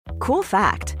Cool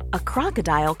fact, a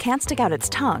crocodile can't stick out its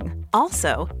tongue.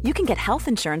 Also, you can get health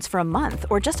insurance for a month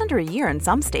or just under a year in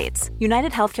some states.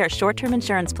 United Healthcare short-term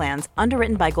insurance plans,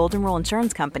 underwritten by Golden Rule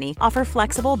Insurance Company, offer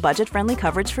flexible, budget-friendly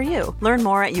coverage for you. Learn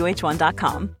more at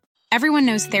uh1.com. Everyone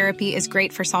knows therapy is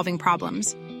great for solving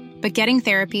problems. But getting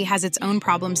therapy has its own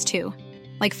problems too.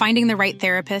 Like finding the right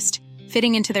therapist,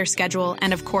 fitting into their schedule,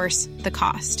 and of course, the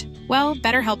cost. Well,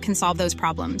 BetterHelp can solve those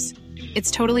problems.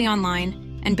 It's totally online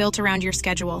and built around your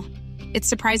schedule. It's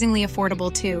surprisingly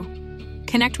affordable, too.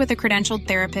 Connect with a credentialed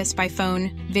therapist by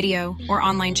phone, video, or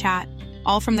online chat,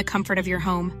 all from the comfort of your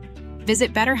home.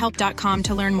 Visit BetterHelp.com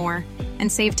to learn more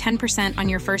and save 10% on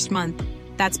your first month.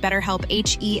 That's BetterHelp,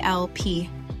 H-E-L-P.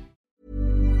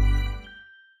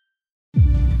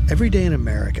 Every day in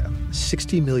America,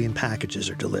 60 million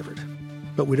packages are delivered.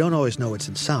 But we don't always know what's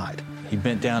inside. He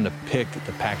bent down to pick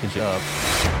the package up.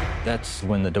 That's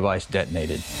when the device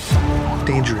detonated.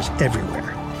 Danger is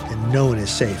everywhere, and no one is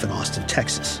safe in Austin,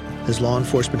 Texas, as law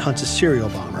enforcement hunts a serial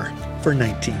bomber for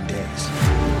 19 days.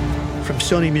 From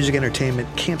Sony Music Entertainment,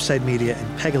 Campside Media,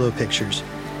 and Pegalo Pictures,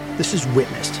 this is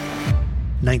Witnessed.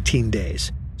 19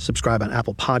 Days. Subscribe on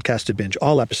Apple Podcasts to binge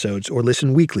all episodes or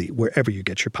listen weekly wherever you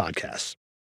get your podcasts.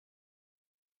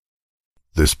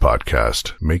 This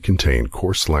podcast may contain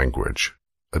coarse language,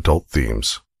 adult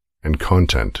themes, and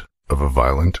content of a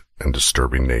violent and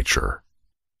disturbing nature.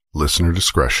 Listener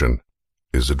discretion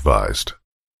is advised.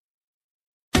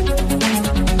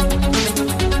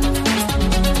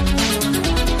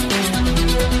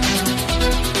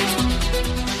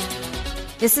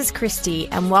 This is Christy,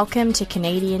 and welcome to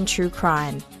Canadian True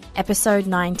Crime, Episode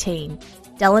 19,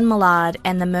 Dylan Millard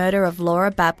and the Murder of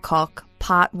Laura Babcock,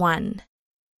 Part 1.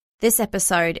 This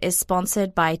episode is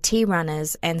sponsored by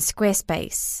T-Runners and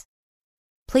Squarespace.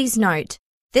 Please note,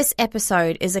 this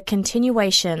episode is a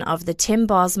continuation of the Tim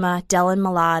Bosma, Dylan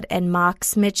Millard, and Mark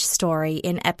Smitch story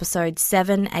in episodes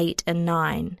 7, 8, and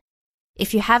 9.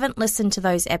 If you haven't listened to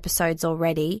those episodes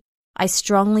already, I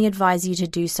strongly advise you to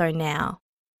do so now.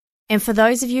 And for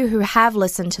those of you who have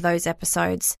listened to those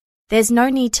episodes, there's no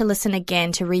need to listen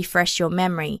again to refresh your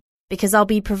memory, because I'll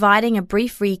be providing a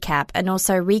brief recap and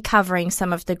also recovering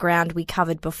some of the ground we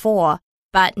covered before,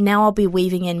 but now I'll be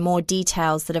weaving in more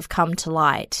details that have come to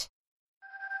light.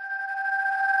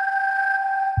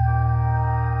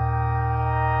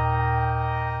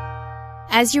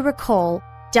 As you recall,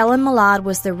 Dylan Millard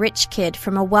was the rich kid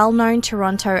from a well-known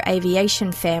Toronto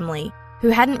aviation family who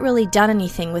hadn't really done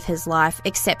anything with his life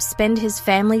except spend his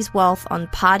family's wealth on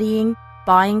partying,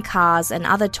 buying cars and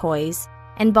other toys,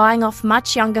 and buying off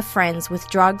much younger friends with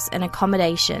drugs and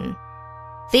accommodation.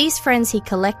 These friends he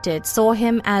collected saw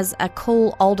him as a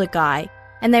cool older guy,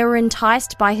 and they were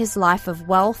enticed by his life of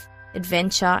wealth,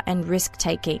 adventure, and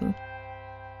risk-taking.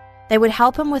 They would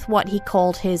help him with what he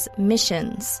called his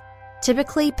missions,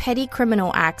 typically petty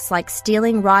criminal acts like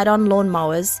stealing ride-on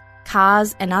lawnmowers,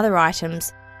 cars, and other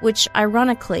items, which,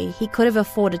 ironically, he could have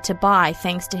afforded to buy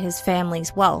thanks to his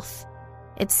family's wealth.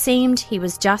 It seemed he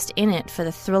was just in it for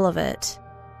the thrill of it.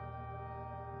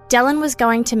 Dylan was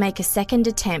going to make a second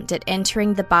attempt at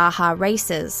entering the Baja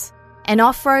Races, an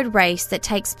off-road race that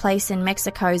takes place in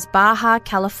Mexico's Baja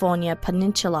California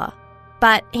Peninsula.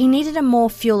 But he needed a more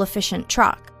fuel-efficient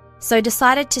truck, so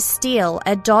decided to steal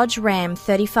a Dodge Ram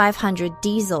 3500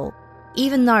 diesel,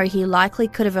 even though he likely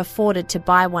could have afforded to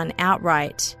buy one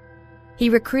outright. He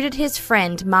recruited his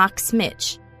friend Mark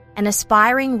Smitch, an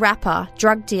aspiring rapper,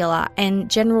 drug dealer,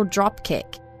 and general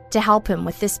dropkick, to help him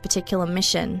with this particular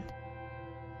mission.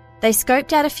 They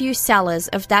scoped out a few sellers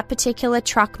of that particular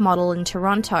truck model in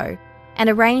Toronto and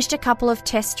arranged a couple of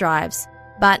test drives,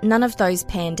 but none of those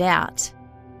panned out.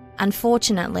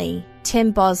 Unfortunately,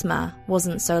 Tim Bosma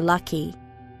wasn't so lucky.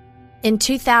 In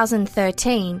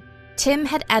 2013, Tim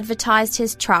had advertised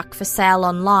his truck for sale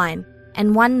online,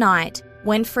 and one night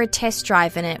went for a test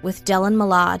drive in it with Dylan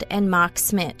Millard and Mark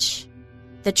Smitch.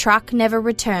 The truck never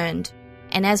returned,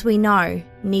 and as we know,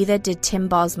 neither did Tim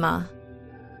Bosma.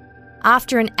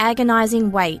 After an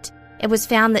agonizing wait, it was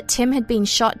found that Tim had been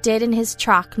shot dead in his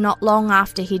truck not long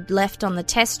after he'd left on the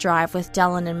test drive with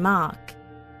Dylan and Mark.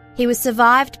 He was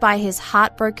survived by his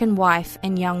heartbroken wife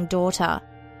and young daughter.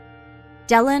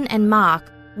 Dylan and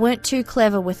Mark weren't too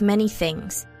clever with many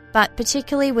things, but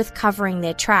particularly with covering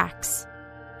their tracks.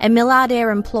 A Millard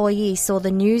Air employee saw the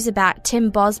news about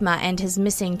Tim Bosma and his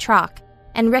missing truck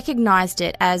and recognized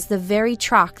it as the very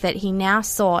truck that he now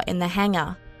saw in the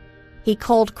hangar. He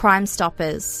called Crime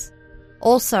Stoppers.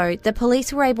 Also, the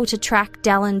police were able to track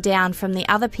Dylan down from the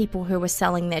other people who were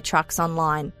selling their trucks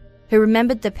online, who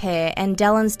remembered the pair and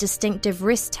Dylan's distinctive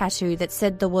wrist tattoo that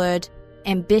said the word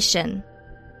ambition.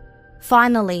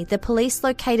 Finally, the police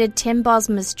located Tim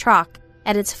Bosma's truck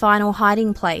at its final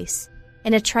hiding place,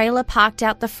 in a trailer parked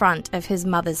out the front of his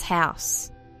mother's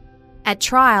house. At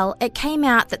trial, it came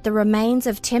out that the remains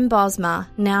of Tim Bosma,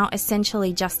 now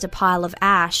essentially just a pile of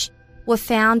ash, were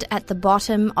found at the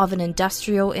bottom of an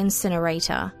industrial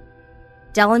incinerator.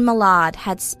 Dellen Millard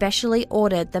had specially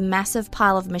ordered the massive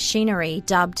pile of machinery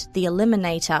dubbed the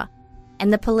Eliminator,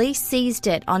 and the police seized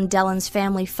it on Dellen's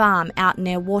family farm out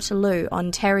near Waterloo,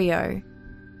 Ontario.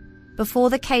 Before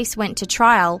the case went to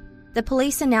trial, the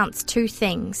police announced two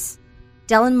things.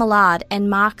 Dellen Millard and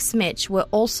Mark Smitch were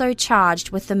also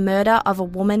charged with the murder of a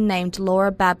woman named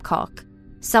Laura Babcock,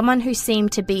 someone who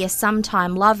seemed to be a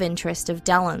sometime love interest of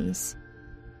Dellen's.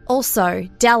 Also,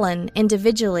 Dellen,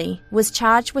 individually, was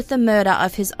charged with the murder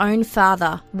of his own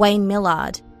father, Wayne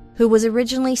Millard, who was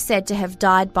originally said to have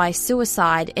died by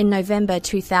suicide in November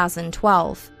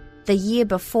 2012, the year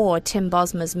before Tim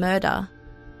Bosma's murder.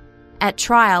 At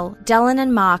trial, Dellen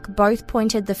and Mark both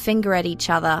pointed the finger at each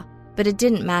other, but it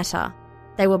didn't matter.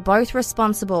 They were both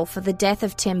responsible for the death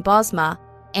of Tim Bosma,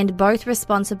 and both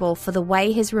responsible for the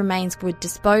way his remains were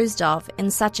disposed of in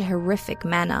such a horrific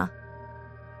manner.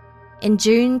 In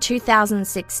June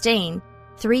 2016,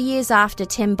 3 years after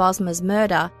Tim Bosma's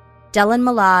murder, Dellen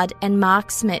Millard and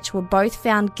Mark Smitch were both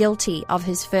found guilty of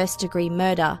his first-degree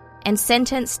murder and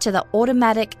sentenced to the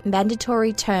automatic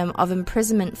mandatory term of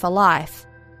imprisonment for life,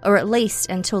 or at least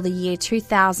until the year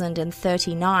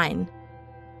 2039.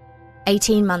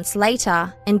 18 months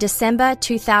later, in December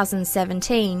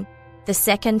 2017, the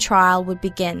second trial would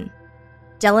begin.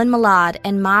 Dellen Millard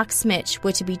and Mark Smitch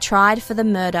were to be tried for the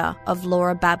murder of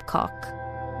Laura Babcock.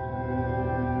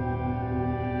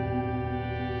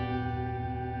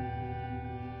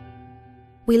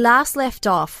 We last left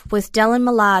off with Dellen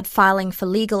Millard filing for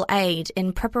legal aid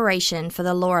in preparation for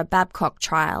the Laura Babcock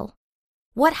trial.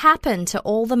 What happened to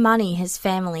all the money his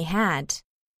family had?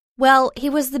 Well, he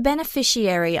was the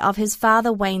beneficiary of his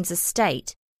father Wayne's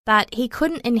estate, but he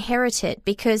couldn't inherit it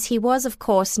because he was, of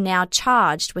course, now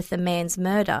charged with the man's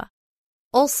murder.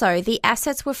 Also, the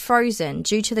assets were frozen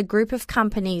due to the group of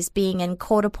companies being in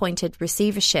court-appointed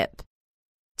receivership.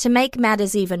 To make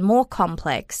matters even more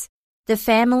complex, the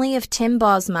family of Tim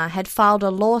Bosma had filed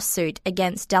a lawsuit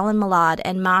against Dellen Millard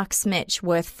and Mark Smitch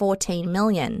worth $14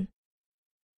 million.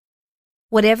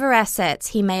 Whatever assets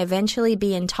he may eventually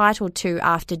be entitled to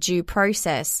after due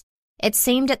process, it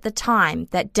seemed at the time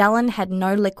that Dellen had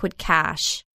no liquid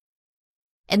cash.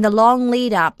 In the long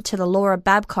lead-up to the Laura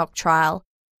Babcock trial,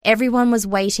 everyone was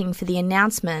waiting for the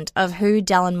announcement of who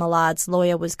Dellen Millard's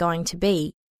lawyer was going to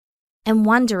be, and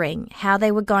wondering how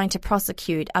they were going to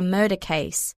prosecute a murder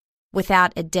case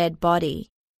without a dead body.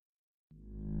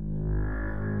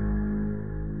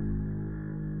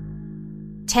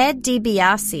 Ted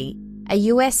DiBiase, a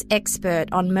US expert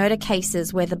on murder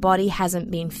cases where the body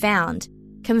hasn't been found,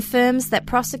 confirms that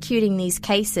prosecuting these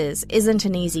cases isn't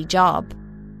an easy job.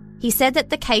 He said that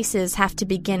the cases have to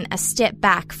begin a step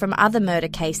back from other murder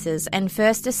cases and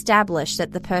first establish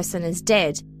that the person is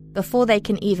dead before they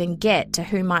can even get to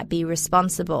who might be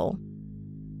responsible.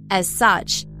 As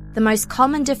such, the most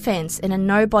common defense in a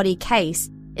no-body case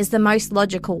is the most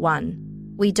logical one.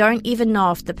 We don't even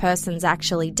know if the person's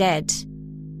actually dead.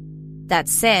 That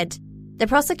said, the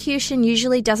prosecution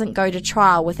usually doesn't go to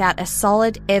trial without a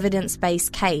solid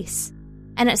evidence-based case,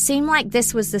 and it seemed like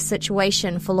this was the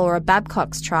situation for Laura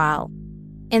Babcock's trial.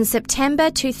 In September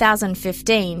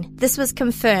 2015, this was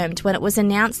confirmed when it was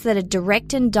announced that a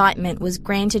direct indictment was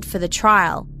granted for the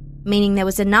trial, meaning there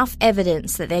was enough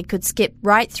evidence that they could skip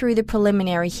right through the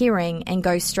preliminary hearing and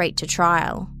go straight to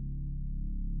trial.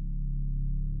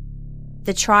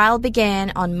 The trial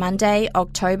began on Monday,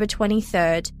 October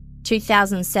 23rd,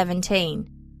 2017,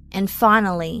 and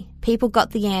finally, people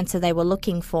got the answer they were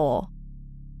looking for.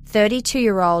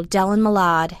 32-year-old Dellen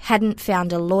Millard hadn't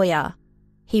found a lawyer.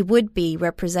 He would be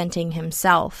representing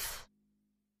himself.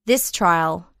 This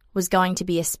trial was going to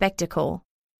be a spectacle.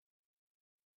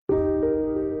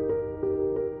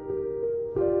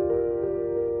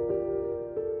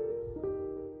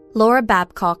 Laura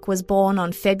Babcock was born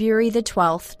on February the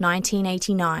 12th,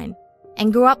 1989,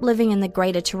 and grew up living in the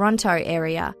Greater Toronto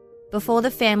area before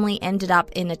the family ended up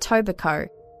in Etobicoke,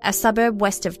 a suburb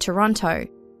west of Toronto,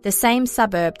 the same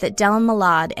suburb that Dellen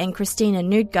Millard and Christina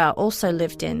Noudga also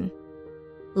lived in.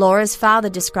 Laura's father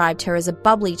described her as a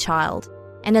bubbly child,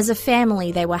 and as a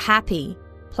family they were happy,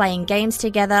 playing games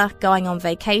together, going on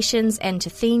vacations and to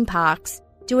theme parks,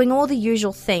 doing all the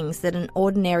usual things that an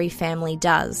ordinary family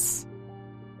does.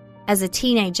 As a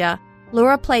teenager,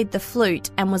 Laura played the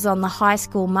flute and was on the high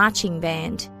school marching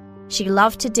band. She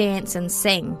loved to dance and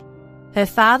sing. Her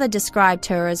father described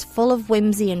her as full of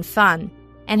whimsy and fun,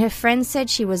 and her friends said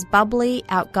she was bubbly,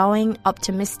 outgoing,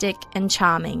 optimistic, and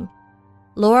charming.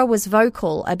 Laura was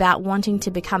vocal about wanting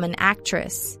to become an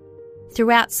actress.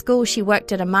 Throughout school, she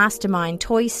worked at a Mastermind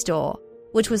toy store,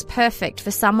 which was perfect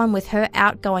for someone with her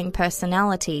outgoing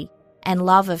personality and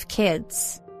love of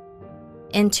kids.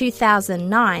 In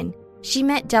 2009, she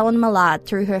met Dylan Millard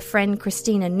through her friend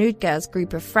Christina Nudga's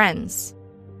group of friends.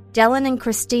 Dylan and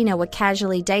Christina were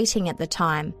casually dating at the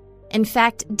time. In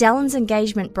fact, Dylan's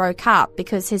engagement broke up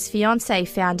because his fiancée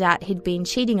found out he'd been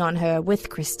cheating on her with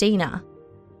Christina.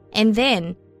 And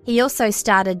then, he also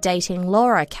started dating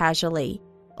Laura casually,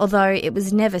 although it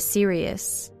was never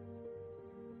serious.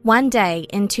 One day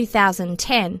in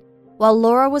 2010, while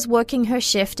Laura was working her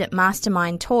shift at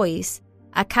Mastermind Toys,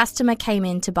 a customer came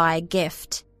in to buy a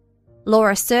gift.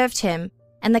 Laura served him,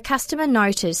 and the customer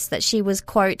noticed that she was,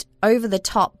 quote,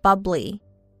 over-the-top bubbly.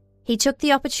 He took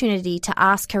the opportunity to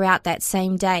ask her out that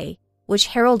same day, which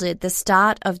heralded the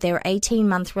start of their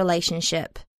 18-month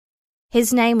relationship.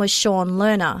 His name was Sean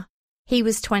Lerner. He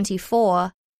was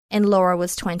 24, and Laura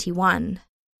was 21.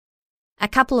 A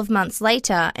couple of months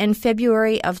later, in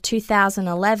February of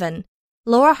 2011,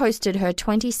 Laura hosted her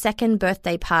 22nd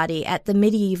birthday party at the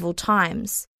Medieval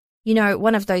Times. You know,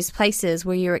 one of those places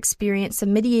where you experience a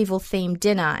medieval-themed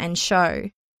dinner and show.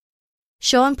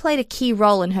 Sean played a key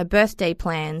role in her birthday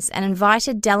plans and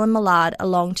invited Dylan Millard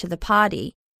along to the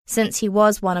party, since he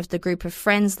was one of the group of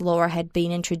friends Laura had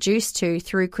been introduced to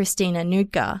through Christina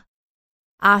Nudga.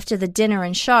 After the dinner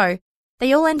and show,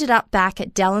 they all ended up back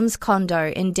at Dylan's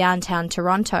condo in downtown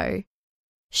Toronto.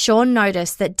 Sean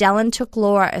noticed that Dylan took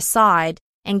Laura aside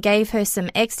and gave her some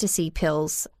ecstasy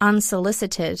pills,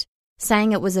 unsolicited,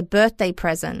 saying it was a birthday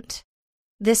present.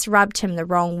 This rubbed him the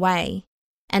wrong way,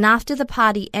 and after the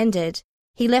party ended,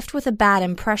 he left with a bad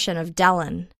impression of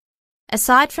Dylan.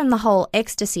 Aside from the whole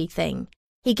ecstasy thing,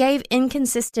 he gave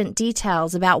inconsistent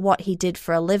details about what he did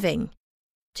for a living.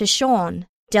 To Sean,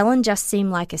 Dylan just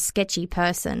seemed like a sketchy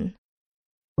person.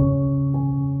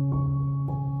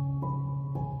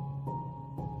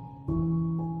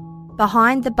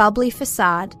 Behind the bubbly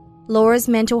facade, Laura's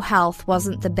mental health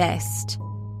wasn't the best.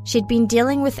 She'd been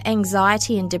dealing with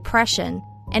anxiety and depression,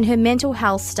 and her mental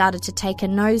health started to take a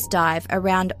nosedive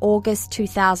around August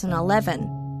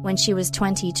 2011, when she was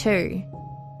 22.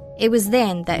 It was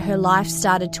then that her life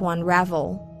started to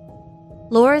unravel.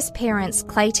 Laura's parents,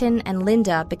 Clayton and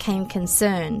Linda, became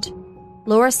concerned.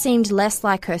 Laura seemed less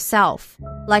like herself,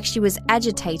 like she was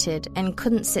agitated and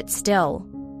couldn't sit still.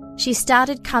 She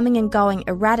started coming and going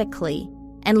erratically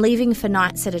and leaving for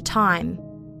nights at a time.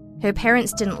 Her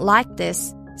parents didn't like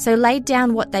this, so laid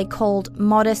down what they called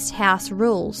modest house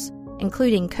rules,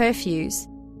 including curfews,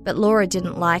 but Laura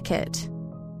didn't like it.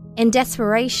 In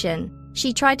desperation,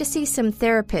 she tried to see some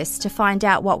therapists to find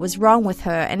out what was wrong with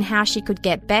her and how she could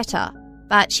get better,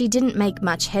 but she didn't make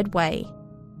much headway.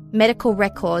 Medical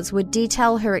records would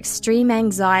detail her extreme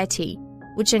anxiety,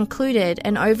 which included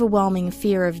an overwhelming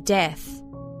fear of death.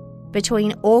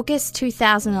 Between August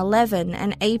 2011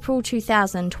 and April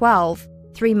 2012,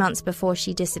 3 months before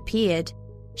she disappeared,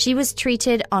 she was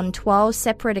treated on 12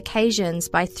 separate occasions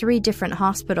by 3 different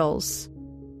hospitals.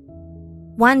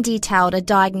 One detailed a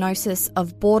diagnosis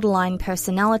of borderline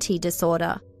personality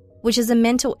disorder, which is a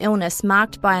mental illness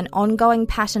marked by an ongoing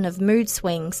pattern of mood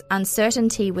swings,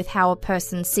 uncertainty with how a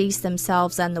person sees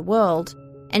themselves and the world,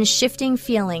 and shifting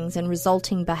feelings and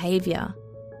resulting behaviour.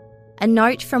 A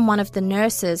note from one of the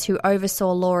nurses who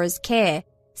oversaw Laura's care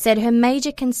said her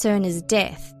major concern is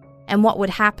death and what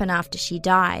would happen after she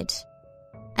died.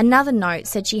 Another note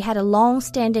said she had a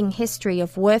long-standing history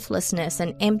of worthlessness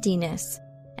and emptiness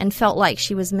and felt like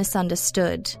she was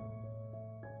misunderstood.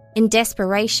 In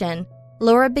desperation,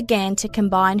 Laura began to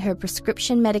combine her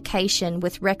prescription medication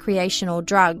with recreational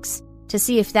drugs to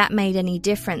see if that made any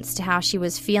difference to how she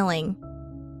was feeling,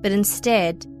 but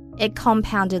instead, it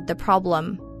compounded the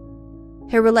problem.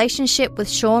 Her relationship with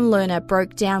Sean Lerner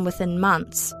broke down within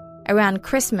months, around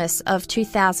Christmas of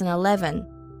 2011,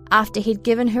 after he'd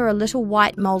given her a little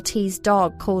white Maltese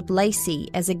dog called Lacey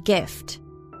as a gift.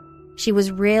 She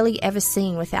was rarely ever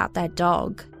seen without that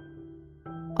dog.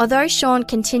 Although Sean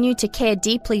continued to care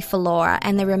deeply for Laura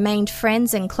and they remained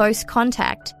friends in close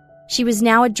contact, she was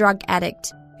now a drug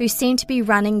addict who seemed to be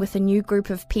running with a new group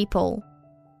of people.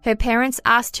 Her parents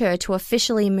asked her to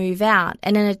officially move out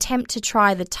in an attempt to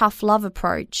try the tough love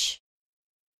approach.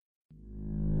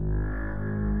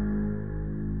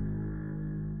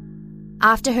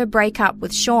 After her breakup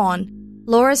with Sean,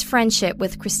 Laura's friendship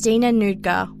with Christina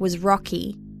Nudga was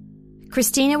rocky.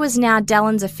 Christina was now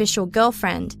Dylan's official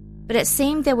girlfriend, but it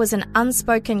seemed there was an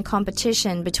unspoken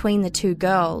competition between the two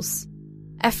girls.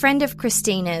 A friend of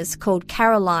Christina's, called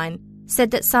Caroline, said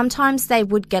that sometimes they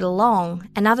would get along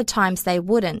and other times they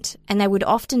wouldn't, and they would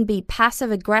often be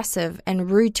passive-aggressive and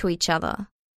rude to each other.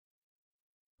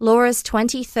 Laura's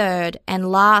 23rd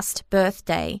and last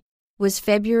birthday was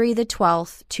February the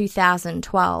 12th,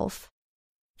 2012.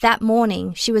 That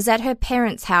morning, she was at her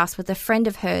parents' house with a friend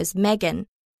of hers, Megan,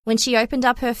 when she opened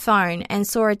up her phone and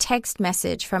saw a text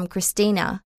message from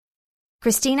Christina.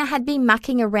 Christina had been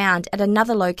mucking around at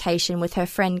another location with her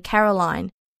friend Caroline,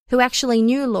 who actually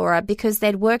knew Laura because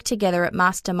they'd worked together at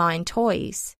Mastermind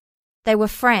Toys. They were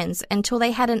friends until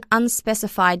they had an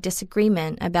unspecified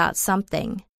disagreement about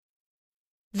something.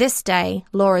 This day,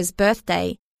 Laura's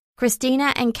birthday,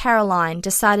 Christina and Caroline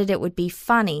decided it would be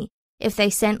funny if they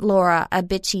sent Laura a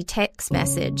bitchy text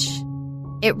message.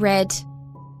 It read,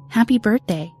 "Happy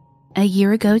birthday. A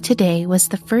year ago today was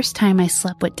the first time I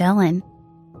slept with Dylan."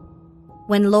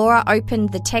 When Laura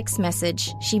opened the text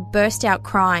message, she burst out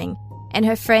crying, and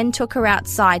her friend took her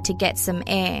outside to get some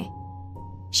air.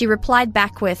 She replied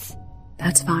back with,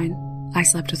 "That's fine. I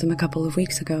slept with him a couple of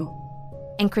weeks ago."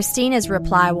 And Christina's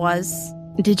reply was,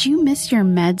 "Did you miss your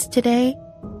meds today?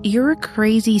 You're a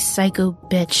crazy psycho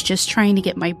bitch just trying to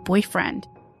get my boyfriend.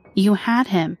 You had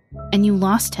him, and you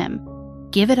lost him.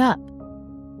 Give it up."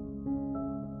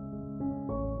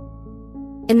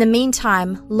 In the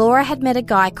meantime, Laura had met a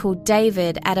guy called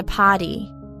David at a party.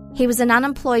 He was an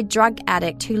unemployed drug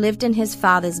addict who lived in his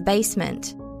father's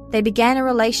basement. They began a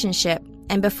relationship,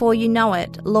 and before you know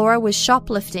it, Laura was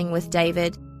shoplifting with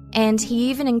David, and he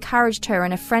even encouraged her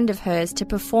and a friend of hers to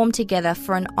perform together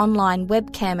for an online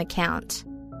webcam account.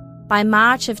 By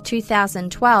March of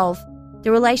 2012,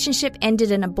 the relationship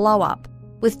ended in a blow-up,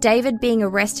 with David being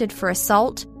arrested for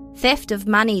assault, theft of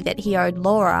money that he owed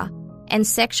Laura, and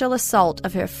sexual assault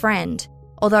of her friend,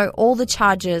 although all the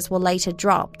charges were later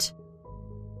dropped.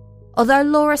 Although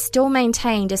Laura still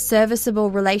maintained a serviceable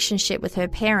relationship with her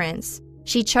parents,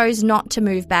 she chose not to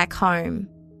move back home.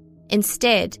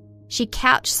 Instead, she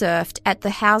couch-surfed at the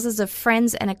houses of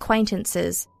friends and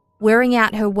acquaintances, wearing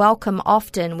out her welcome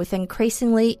often with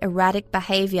increasingly erratic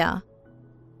behaviour.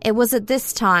 It was at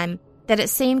this time that it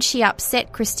seemed she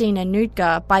upset Christina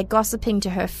Nootger by gossiping to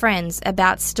her friends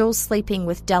about still sleeping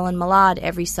with Dylan Millard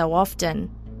every so often.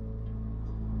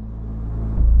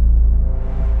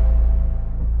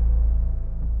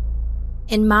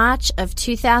 In March of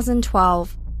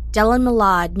 2012, Dylan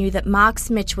Millard knew that Mark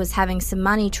Smitch was having some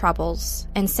money troubles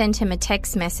and sent him a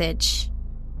text message.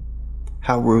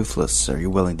 "How ruthless are you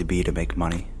willing to be to make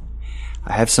money?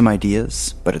 I have some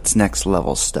ideas, but it's next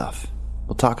level stuff.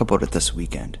 We'll talk about it this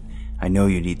weekend. I know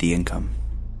you need the income."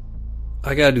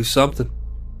 "I gotta do something,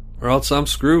 or else I'm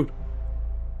screwed."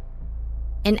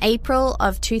 In April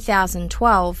of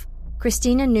 2012,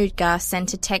 Christina Nootger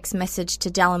sent a text message to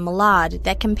Dylan Millard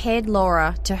that compared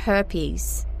Laura to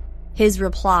herpes. His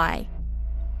reply,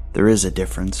 "There is a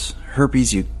difference.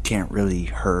 Herpes you can't really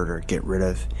hurt or get rid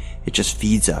of. It just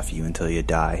feeds off you until you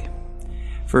die.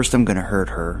 First I'm gonna hurt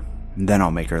her, and then I'll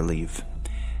make her leave.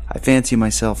 I fancy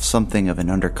myself something of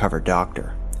an undercover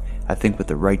doctor. I think with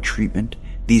the right treatment,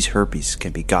 these herpes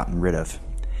can be gotten rid of.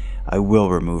 I will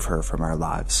remove her from our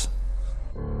lives."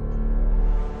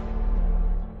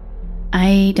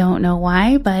 I don't know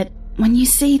why, but when you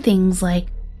say things like,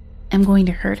 "I'm going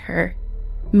to hurt her,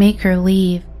 make her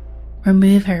leave,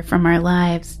 remove her from our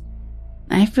lives,"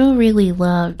 I feel really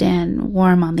loved and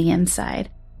warm on the inside.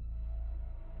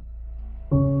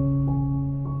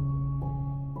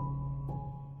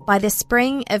 By the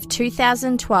spring of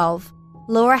 2012,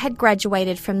 Laura had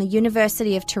graduated from the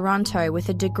University of Toronto with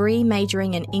a degree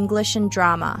majoring in English and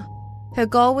drama. Her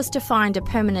goal was to find a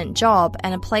permanent job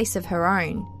and a place of her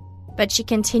own, but she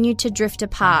continued to drift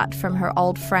apart from her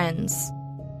old friends.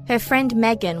 Her friend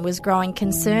Megan was growing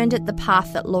concerned at the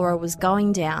path that Laura was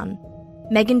going down.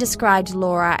 Megan described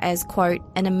Laura as, quote,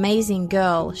 "an amazing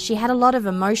girl. She had a lot of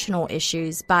emotional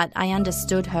issues, but I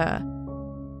understood her."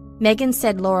 Megan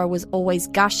said Laura was always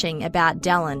gushing about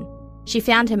Dylan. She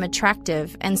found him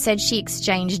attractive and said she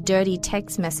exchanged dirty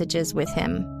text messages with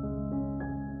him.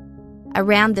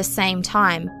 Around the same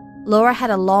time, Laura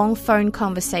had a long phone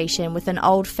conversation with an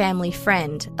old family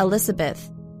friend,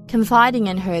 Elizabeth, confiding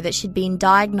in her that she'd been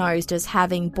diagnosed as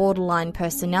having borderline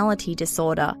personality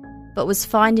disorder, but was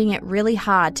finding it really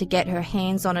hard to get her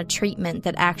hands on a treatment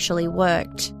that actually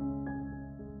worked.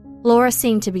 Laura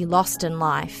seemed to be lost in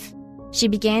life. She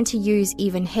began to use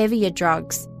even heavier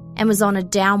drugs and was on a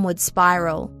downward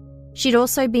spiral. She'd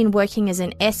also been working as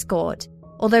an escort,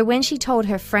 although when she told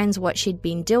her friends what she'd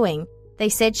been doing, they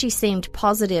said she seemed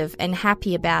positive and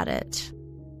happy about it.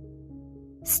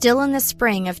 Still in the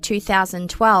spring of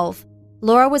 2012,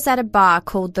 Laura was at a bar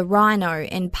called the Rhino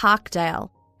in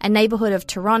Parkdale, a neighbourhood of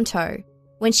Toronto,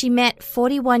 when she met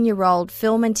 41-year-old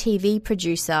film and TV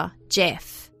producer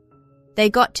Jeff. They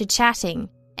got to chatting,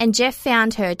 and Jeff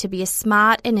found her to be a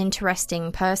smart and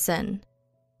interesting person.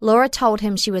 Laura told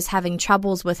him she was having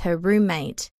troubles with her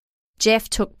roommate. Jeff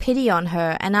took pity on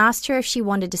her and asked her if she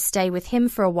wanted to stay with him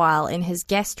for a while in his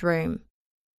guest room.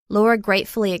 Laura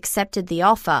gratefully accepted the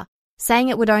offer, saying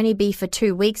it would only be for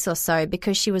 2 weeks or so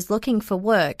because she was looking for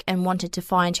work and wanted to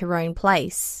find her own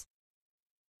place.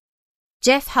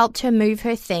 Jeff helped her move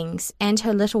her things and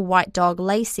her little white dog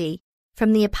Lacey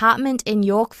from the apartment in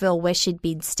Yorkville where she'd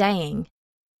been staying,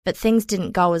 but things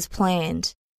didn't go as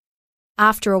planned.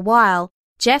 After a while,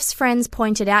 Jeff's friends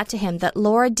pointed out to him that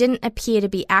Laura didn't appear to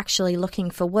be actually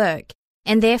looking for work,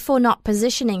 and therefore not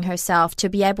positioning herself to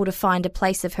be able to find a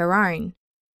place of her own.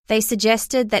 They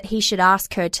suggested that he should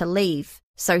ask her to leave,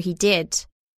 so he did.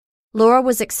 Laura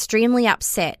was extremely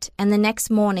upset, and the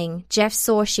next morning Jeff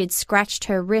saw she'd scratched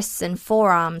her wrists and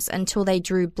forearms until they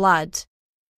drew blood.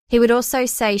 He would also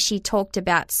say she talked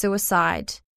about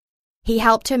suicide. He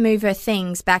helped her move her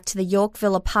things back to the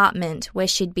Yorkville apartment where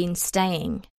she'd been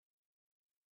staying.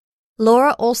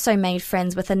 Laura also made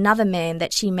friends with another man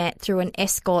that she met through an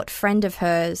escort friend of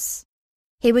hers.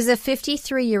 He was a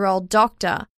 53-year-old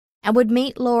doctor and would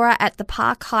meet Laura at the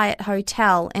Park Hyatt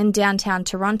Hotel in downtown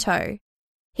Toronto.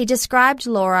 He described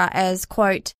Laura as,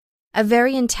 quote, a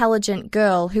very intelligent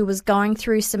girl who was going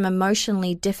through some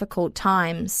emotionally difficult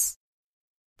times.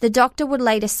 The doctor would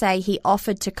later say he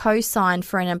offered to co-sign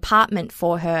for an apartment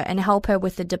for her and help her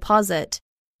with the deposit,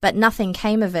 but nothing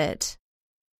came of it.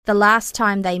 The last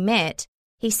time they met,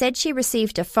 he said she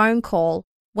received a phone call,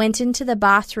 went into the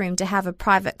bathroom to have a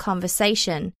private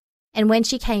conversation, and when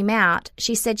she came out,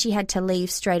 she said she had to leave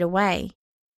straight away.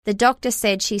 The doctor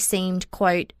said she seemed,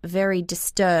 quote, very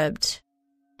disturbed.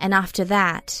 And after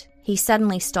that, he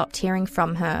suddenly stopped hearing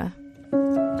from her.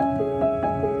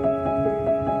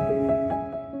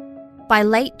 By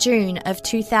late June of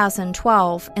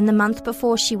 2012, in the month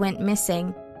before she went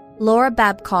missing, Laura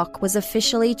Babcock was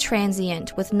officially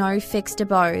transient with no fixed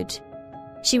abode.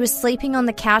 She was sleeping on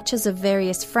the couches of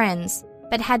various friends,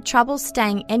 but had trouble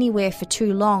staying anywhere for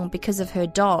too long because of her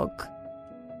dog.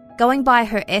 Going by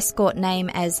her escort name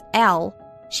as Elle,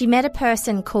 she met a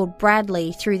person called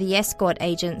Bradley through the escort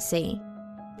agency.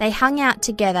 They hung out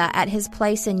together at his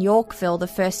place in Yorkville the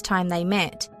first time they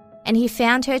met, and he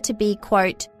found her to be,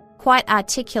 quote, quite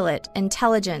articulate,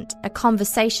 intelligent, a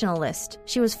conversationalist.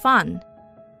 She was fun.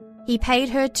 He paid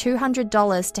her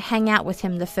 $200 to hang out with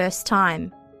him the first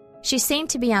time. She seemed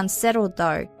to be unsettled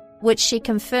though, which she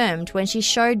confirmed when she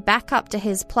showed back up to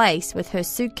his place with her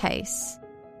suitcase.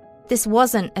 This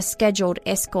wasn't a scheduled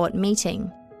escort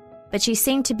meeting, but she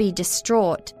seemed to be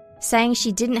distraught, saying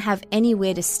she didn't have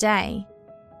anywhere to stay.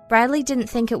 Bradley didn't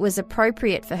think it was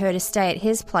appropriate for her to stay at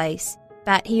his place,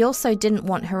 but he also didn't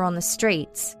want her on the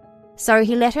streets. So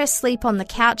he let her sleep on the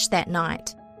couch that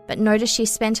night, but noticed she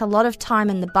spent a lot of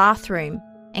time in the bathroom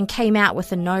and came out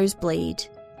with a nosebleed.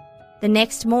 The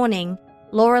next morning,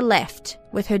 Laura left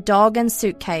with her dog and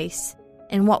suitcase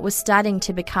in what was starting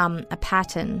to become a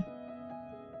pattern.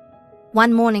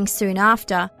 One morning soon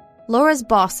after, Laura's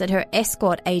boss at her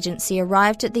escort agency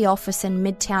arrived at the office in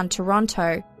Midtown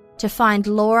Toronto to find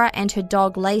Laura and her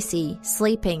dog Lacey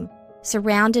sleeping,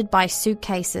 surrounded by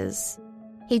suitcases.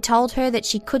 He told her that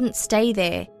she couldn't stay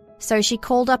there, so she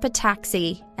called up a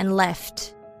taxi and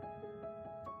left.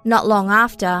 Not long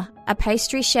after, a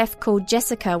pastry chef called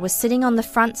Jessica was sitting on the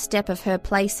front step of her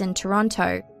place in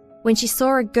Toronto when she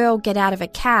saw a girl get out of a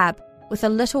cab with a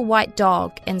little white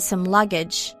dog and some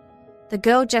luggage. The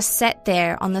girl just sat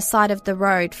there on the side of the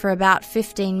road for about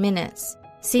 15 minutes,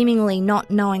 seemingly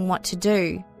not knowing what to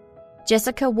do.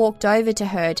 Jessica walked over to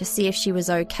her to see if she was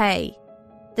okay.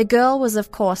 The girl was,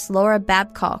 of course, Laura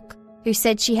Babcock, who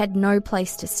said she had no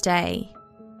place to stay.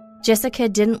 Jessica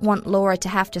didn't want Laura to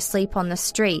have to sleep on the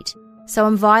street, so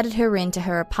invited her into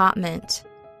her apartment.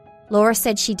 Laura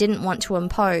said she didn't want to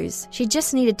impose, she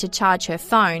just needed to charge her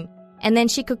phone, and then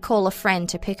she could call a friend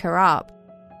to pick her up.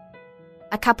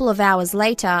 A couple of hours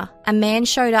later, a man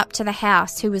showed up to the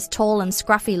house who was tall and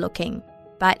scruffy looking,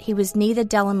 but he was neither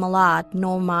Dylan Millard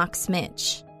nor Mark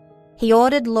Smitch. He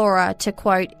ordered Laura to,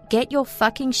 quote, get your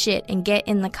fucking shit and get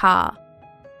in the car.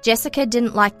 Jessica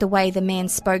didn't like the way the man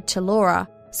spoke to Laura,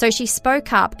 so she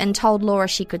spoke up and told Laura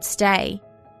she could stay.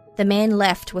 The man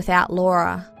left without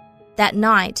Laura. That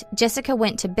night, Jessica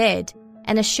went to bed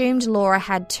and assumed Laura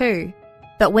had too,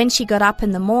 but when she got up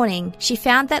in the morning, she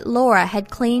found that Laura had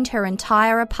cleaned her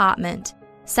entire apartment,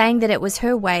 saying that it was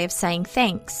her way of saying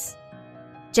thanks.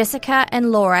 Jessica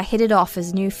and Laura hit it off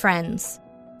as new friends.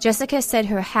 Jessica said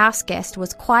her house guest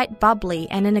was quite bubbly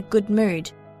and in a good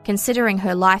mood, considering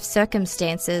her life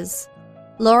circumstances.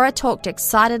 Laura talked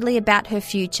excitedly about her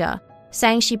future,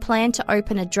 saying she planned to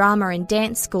open a drama and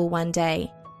dance school one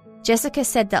day. Jessica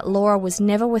said that Laura was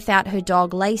never without her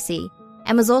dog Lacey,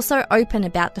 and was also open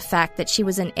about the fact that she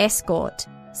was an escort,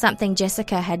 something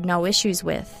Jessica had no issues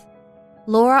with.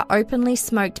 Laura openly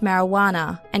smoked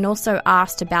marijuana and also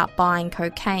asked about buying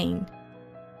cocaine.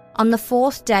 On the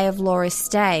 4th day of Laura's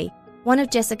stay, one of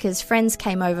Jessica's friends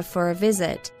came over for a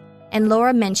visit, and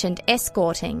Laura mentioned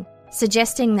escorting,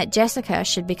 suggesting that Jessica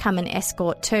should become an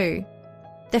escort too.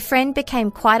 The friend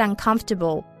became quite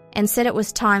uncomfortable and said it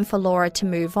was time for Laura to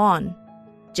move on.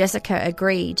 Jessica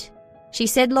agreed. She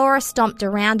said Laura stomped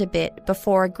around a bit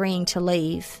before agreeing to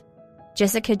leave.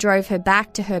 Jessica drove her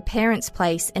back to her parents'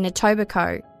 place in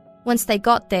Etobicoke. Once they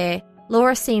got there,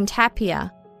 Laura seemed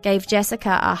happier, gave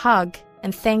Jessica a hug,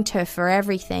 and thanked her for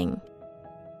everything.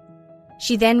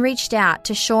 She then reached out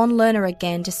to Sean Lerner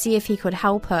again to see if he could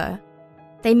help her.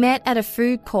 They met at a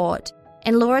food court,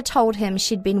 and Laura told him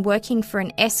she'd been working for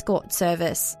an escort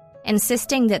service,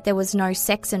 insisting that there was no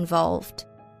sex involved.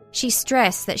 She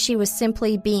stressed that she was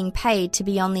simply being paid to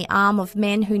be on the arm of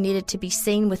men who needed to be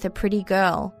seen with a pretty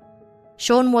girl.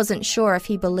 Sean wasn't sure if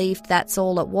he believed that's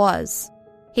all it was.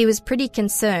 He was pretty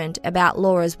concerned about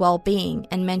Laura's well-being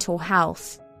and mental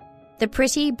health. The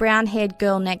pretty brown-haired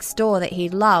girl next door that he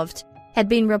loved had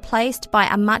been replaced by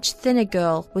a much thinner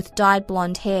girl with dyed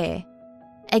blonde hair.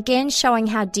 Again showing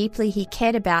how deeply he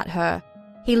cared about her,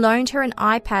 he loaned her an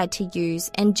iPad to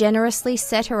use and generously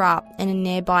set her up in a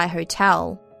nearby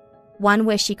hotel, one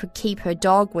where she could keep her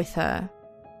dog with her.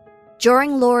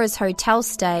 During Laura's hotel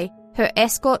stay, her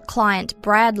escort client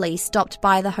Bradley stopped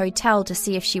by the hotel to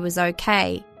see if she was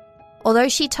okay. Although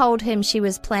she told him she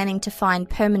was planning to find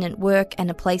permanent work and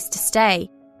a place to stay,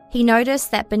 he noticed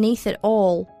that beneath it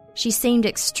all, she seemed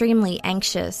extremely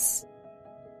anxious.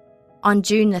 On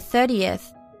June the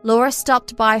 30th, Laura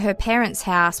stopped by her parents'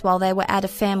 house while they were at a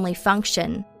family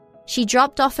function. She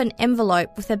dropped off an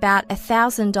envelope with about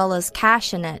 $1,000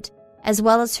 cash in it, as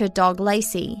well as her dog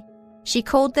Lacey. She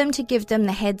called them to give them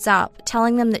the heads up,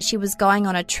 telling them that she was going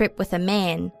on a trip with a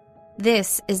man.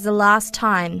 This is the last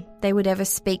time they would ever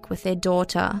speak with their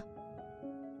daughter.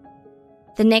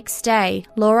 The next day,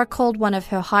 Laura called one of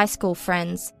her high school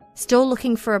friends, still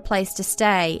looking for a place to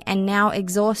stay and now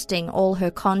exhausting all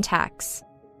her contacts.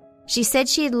 She said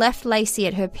she had left Lacey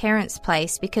at her parents'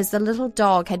 place because the little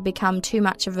dog had become too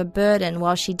much of a burden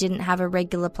while she didn't have a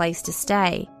regular place to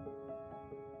stay.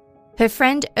 Her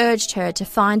friend urged her to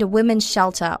find a women's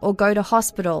shelter or go to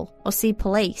hospital or see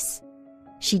police.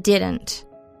 She didn't.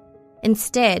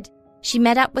 Instead, she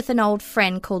met up with an old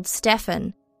friend called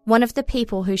Stefan, one of the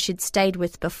people who she'd stayed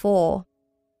with before.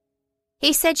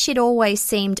 He said she'd always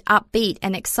seemed upbeat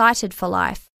and excited for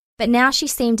life, but now she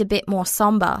seemed a bit more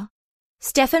somber.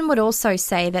 Stefan would also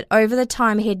say that over the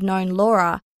time he'd known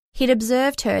Laura, he'd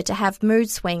observed her to have mood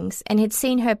swings and had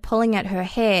seen her pulling at her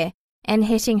hair and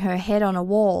hitting her head on a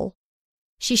wall.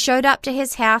 She showed up to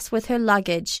his house with her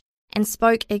luggage and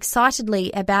spoke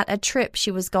excitedly about a trip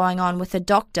she was going on with a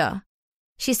doctor.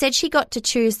 She said she got to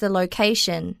choose the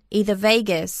location, either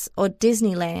Vegas or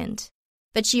Disneyland,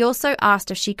 but she also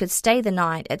asked if she could stay the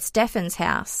night at Stefan's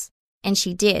house, and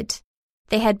she did.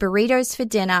 They had burritos for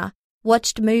dinner,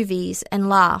 watched movies, and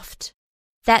laughed.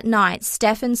 That night,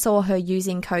 Stefan saw her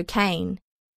using cocaine.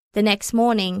 The next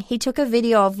morning, he took a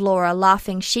video of Laura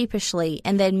laughing sheepishly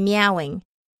and then meowing.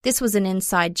 This was an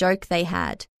inside joke they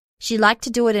had. She liked to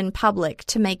do it in public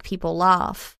to make people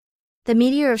laugh. The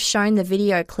media have shown the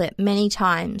video clip many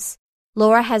times.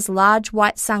 Laura has large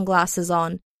white sunglasses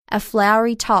on, a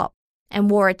flowery top, and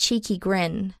wore a cheeky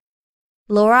grin.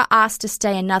 Laura asked to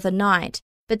stay another night,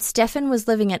 but Stefan was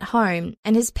living at home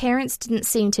and his parents didn't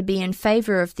seem to be in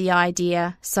favour of the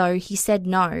idea, so he said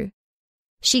no.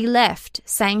 She left,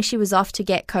 saying she was off to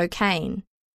get cocaine.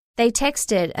 They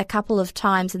texted a couple of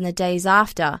times in the days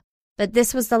after, but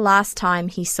this was the last time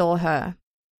he saw her.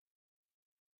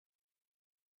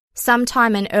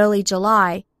 Sometime in early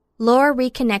July, Laura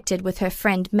reconnected with her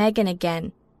friend Megan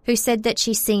again, who said that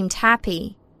she seemed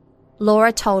happy.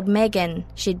 Laura told Megan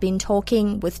she'd been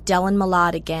talking with Dylan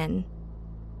Millard again.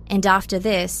 And after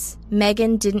this,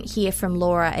 Megan didn't hear from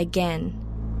Laura again.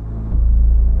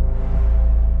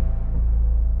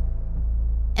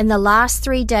 In the last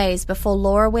 3 days before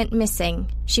Laura went missing,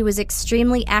 she was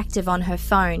extremely active on her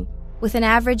phone, with an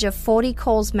average of 40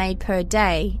 calls made per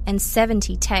day and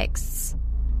 70 texts.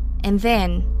 And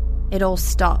then, it all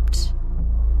stopped.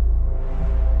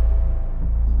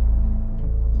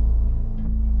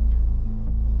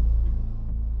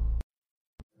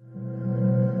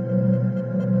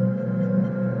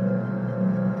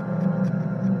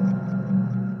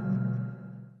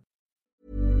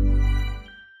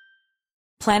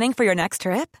 Planning for your next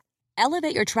trip?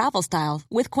 Elevate your travel style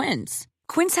with Quince.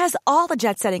 Quince has all the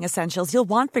jet-setting essentials you'll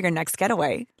want for your next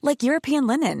getaway, like European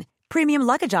linen, premium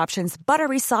luggage options,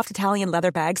 buttery soft Italian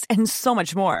leather bags, and so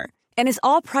much more. And is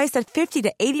all priced at 50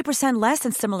 to 80% less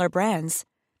than similar brands.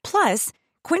 Plus,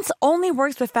 Quince only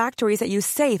works with factories that use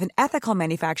safe and ethical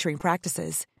manufacturing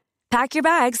practices. Pack your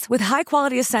bags with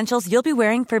high-quality essentials you'll be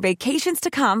wearing for vacations to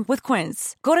come with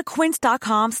Quince. Go to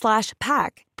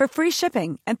quince.com/pack for free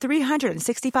shipping and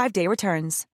 365-day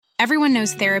returns. Everyone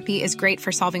knows therapy is great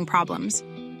for solving problems,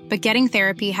 but getting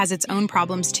therapy has its own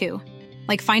problems too,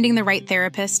 like finding the right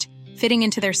therapist, fitting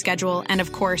into their schedule, and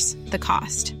of course, the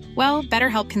cost. Well,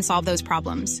 BetterHelp can solve those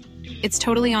problems. It's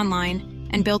totally online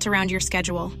and built around your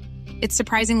schedule. It's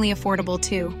surprisingly affordable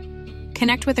too.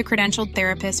 Connect with a credentialed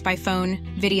therapist by phone,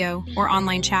 video, or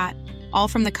online chat, all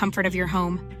from the comfort of your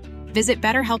home. Visit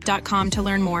BetterHelp.com to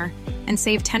learn more and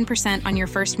save 10% on your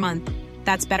first month.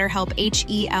 That's BetterHelp,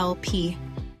 H-E-L-P.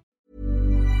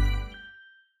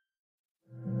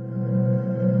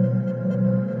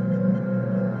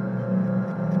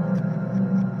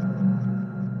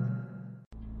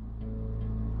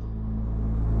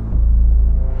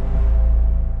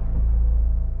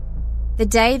 The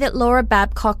day that Laura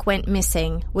Babcock went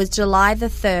missing was July the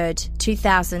 3rd,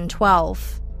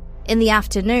 2012. In the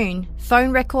afternoon,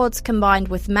 phone records combined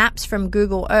with maps from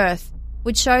Google Earth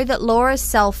would show that Laura's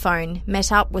cell phone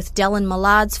met up with Dylan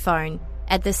Millard's phone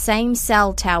at the same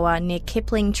cell tower near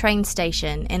Kipling train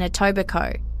station in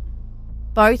Etobicoke.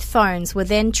 Both phones were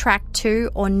then tracked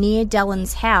to or near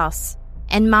Dylan's house,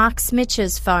 and Mark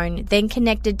Smitch's phone then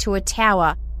connected to a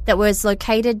tower that was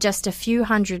located just a few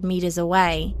hundred meters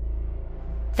away.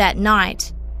 That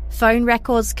night, phone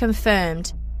records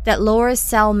confirmed that Laura's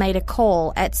cell made a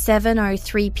call at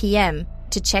 7:03 p.m.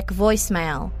 to check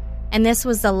voicemail, and this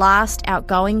was the last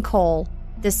outgoing call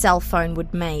the cell phone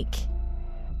would make.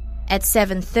 At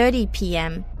 7:30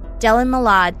 p.m., Dylan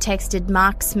Millard texted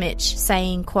Mark Smitch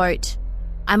saying, quote,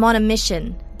 "I'm on a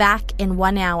mission, back in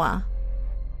 1 hour."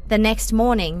 The next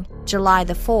morning, July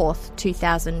the 4th,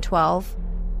 2012,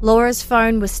 Laura's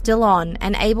phone was still on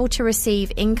and able to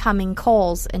receive incoming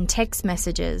calls and text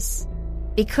messages.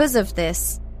 Because of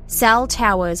this, cell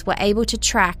towers were able to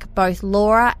track both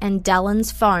Laura and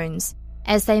Dylan's phones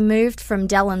as they moved from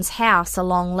Dylan's house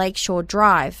along Lakeshore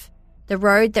Drive, the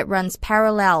road that runs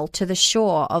parallel to the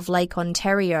shore of Lake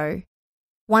Ontario.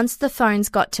 Once the phones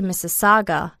got to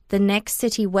Mississauga, the next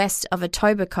city west of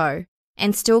Etobicoke,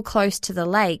 and still close to the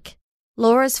lake,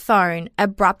 Laura's phone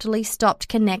abruptly stopped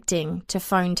connecting to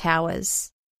phone towers.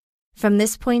 From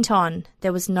this point on,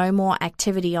 there was no more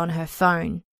activity on her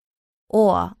phone,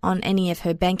 or on any of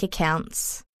her bank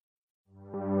accounts.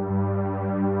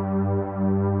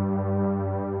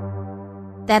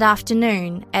 That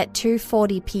afternoon, at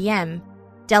 2:40 p.m,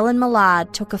 Dylan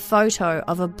Millard took a photo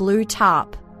of a blue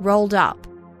tarp rolled up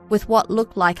with what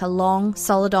looked like a long,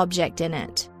 solid object in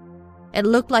it. It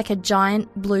looked like a giant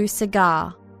blue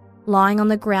cigar, lying on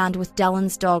the ground with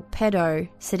Dylan's dog Pedo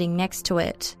sitting next to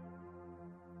it.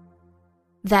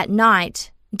 That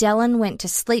night, Dylan went to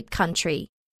Sleep Country,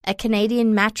 a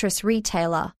Canadian mattress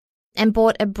retailer, and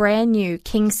bought a brand new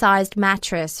king-sized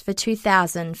mattress for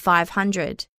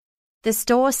 $2,500. The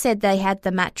store said they had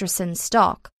the mattress in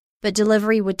stock, but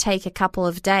delivery would take a couple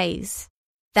of days.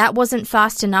 That wasn't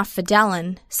fast enough for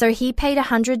Dylan, so he paid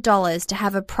 $100 to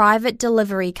have a private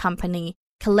delivery company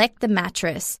collect the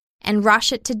mattress and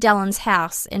rush it to Dylan's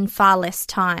house in far less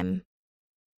time.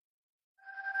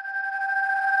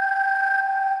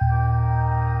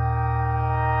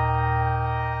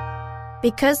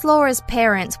 Because Laura's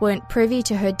parents weren't privy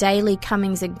to her daily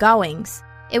comings and goings,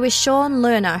 it was Sean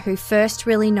Lerner who first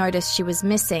really noticed she was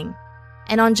missing.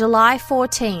 And on July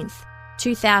 14th,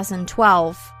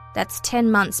 2012, that's 10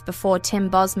 months before Tim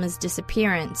Bosma's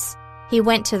disappearance, he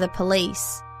went to the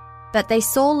police. But they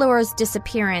saw Laura's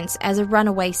disappearance as a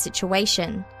runaway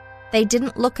situation. They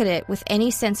didn't look at it with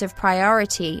any sense of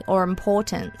priority or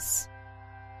importance.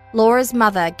 Laura's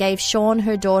mother gave Sean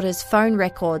her daughter's phone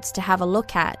records to have a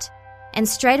look at, and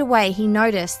straight away he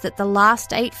noticed that the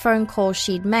last 8 phone calls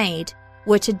she'd made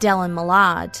were to Dylan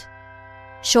Millard.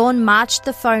 Sean marched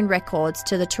the phone records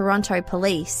to the Toronto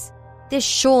police. This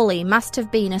surely must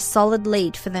have been a solid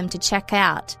lead for them to check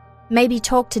out. Maybe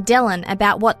talk to Dylan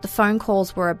about what the phone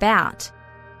calls were about.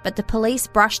 But the police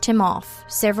brushed him off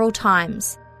several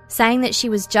times, saying that she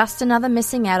was just another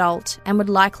missing adult and would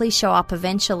likely show up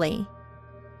eventually.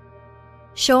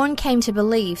 Sean came to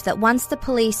believe that once the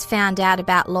police found out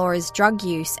about Laura's drug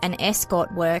use and escort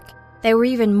work, they were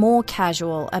even more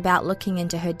casual about looking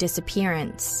into her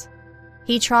disappearance.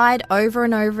 He tried over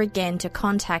and over again to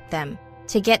contact them,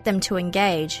 to get them to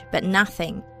engage, but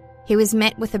nothing. He was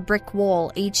met with a brick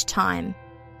wall each time.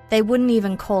 They wouldn't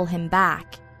even call him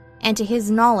back. And to his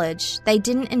knowledge, they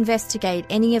didn't investigate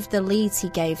any of the leads he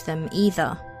gave them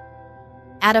either.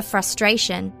 Out of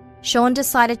frustration, Sean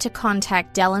decided to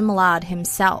contact Dylan Millard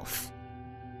himself.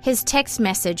 His text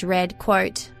message read,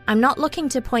 quote, "I'm not looking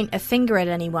to point a finger at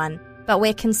anyone, but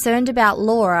we're concerned about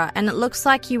Laura and it looks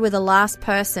like you were the last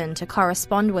person to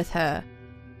correspond with her."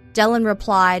 Dylan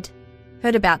replied,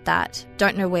 "Heard about that,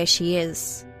 don't know where she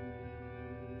is."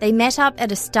 They met up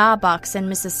at a Starbucks in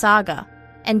Mississauga,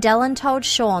 and Dylan told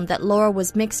Sean that Laura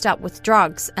was mixed up with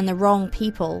drugs and the wrong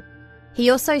people. He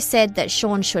also said that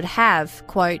Sean should have,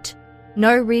 quote,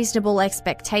 "no reasonable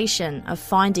expectation of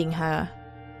finding her."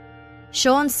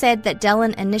 Sean said that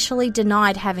Dylan initially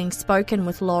denied having spoken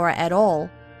with Laura at all,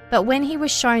 but when he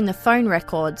was shown the phone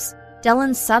records,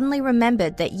 Dylan suddenly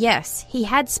remembered that yes, he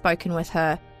had spoken with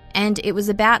her, and it was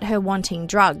about her wanting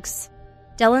drugs.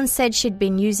 Dylan said she'd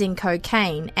been using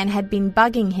cocaine and had been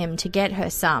bugging him to get her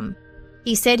some.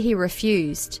 He said he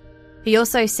refused. He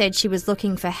also said she was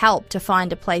looking for help to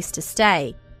find a place to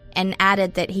stay, and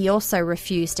added that he also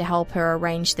refused to help her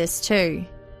arrange this too.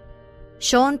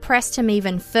 Sean pressed him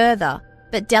even further,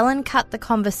 but Dylan cut the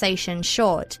conversation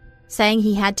short, saying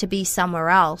he had to be somewhere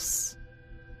else.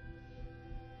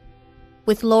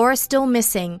 With Laura still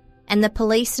missing, and the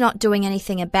police not doing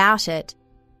anything about it,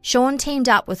 Sean teamed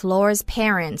up with Laura's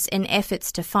parents in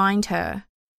efforts to find her.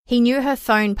 He knew her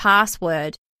phone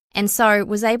password, and so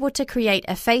was able to create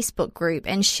a Facebook group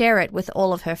and share it with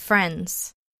all of her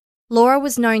friends. Laura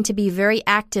was known to be very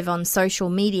active on social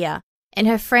media, and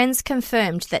her friends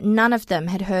confirmed that none of them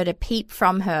had heard a peep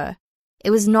from her.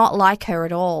 It was not like her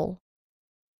at all.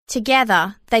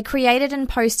 Together, they created and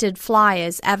posted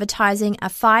flyers advertising a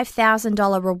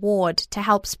 $5,000 reward to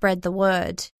help spread the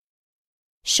word.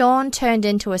 Sean turned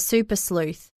into a super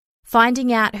sleuth,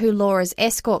 finding out who Laura's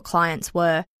escort clients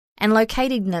were and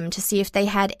locating them to see if they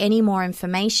had any more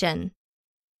information.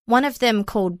 One of them,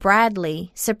 called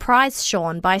Bradley, surprised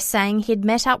Sean by saying he'd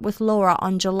met up with Laura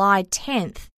on July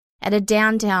 10th at a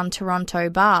downtown Toronto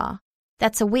bar.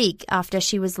 That's a week after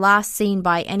she was last seen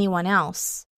by anyone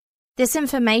else. This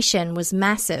information was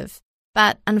massive,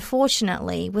 but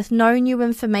unfortunately, with no new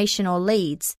information or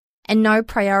leads and no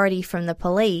priority from the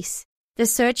police, the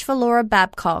search for Laura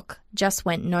Babcock just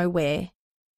went nowhere.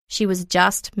 She was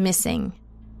just missing.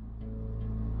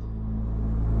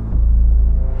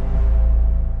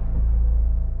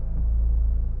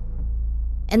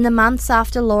 In the months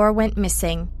after Laura went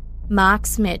missing, Mark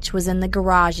Smitch was in the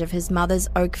garage of his mother's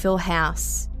Oakville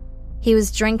house. He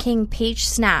was drinking peach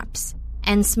snaps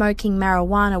and smoking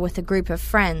marijuana with a group of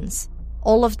friends,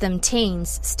 all of them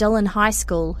teens still in high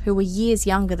school who were years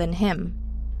younger than him.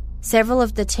 Several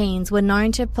of the teens were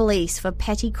known to police for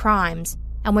petty crimes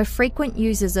and were frequent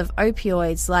users of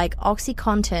opioids like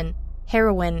OxyContin,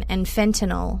 heroin, and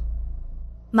fentanyl.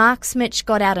 Mark Smitch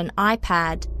got out an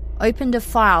iPad, opened a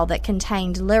file that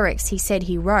contained lyrics he said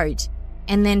he wrote,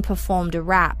 and then performed a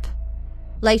rap.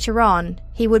 Later on,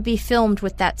 he would be filmed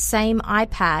with that same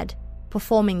iPad,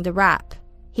 performing the rap.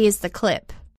 Here's the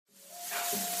clip.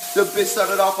 The bitch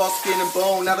started off all skin and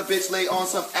bone, now the bitch lay on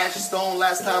some ashy stone.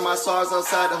 Last time I saw her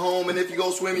outside the home, and if you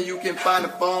go swimming, you can find the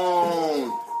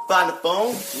phone. Find the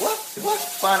phone? What?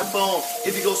 Find the phone.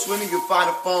 If you go swimming, you'll find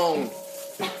the phone.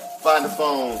 Find the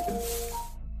phone.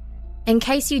 In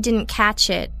case you didn't catch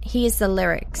it, here's the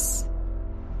lyrics.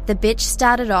 The bitch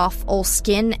started off all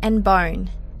skin and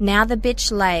bone. Now the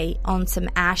bitch lay on some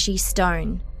ashy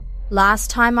stone.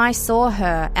 Last time I saw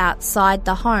her outside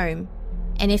the home,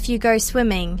 and if you go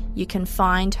swimming, you can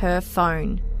find her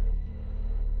phone.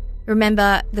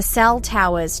 Remember, the cell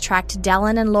towers tracked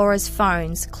Dylan and Laura's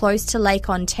phones close to Lake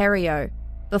Ontario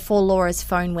before Laura's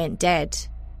phone went dead.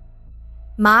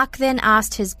 Mark then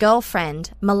asked his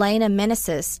girlfriend, Milena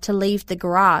Meneses, to leave the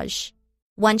garage.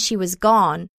 Once she was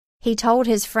gone, he told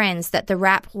his friends that the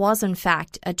rap was in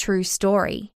fact a true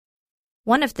story.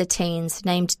 One of the teens,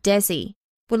 named Desi,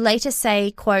 would later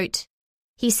say, quote,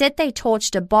 "He said they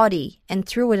torched a body and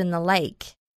threw it in the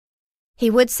lake." He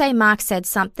would say Mark said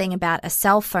something about a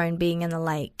cell phone being in the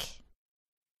lake.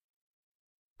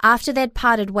 After they'd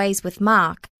parted ways with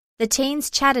Mark, the teens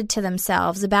chatted to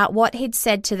themselves about what he'd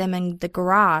said to them in the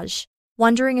garage,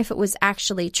 wondering if it was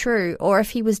actually true or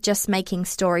if he was just making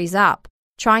stories up,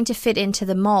 trying to fit into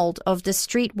the mold of the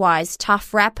streetwise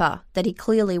tough rapper that he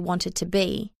clearly wanted to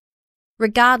be.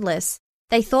 Regardless,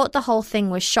 they thought the whole thing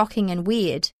was shocking and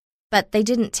weird, but they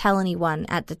didn't tell anyone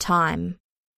at the time.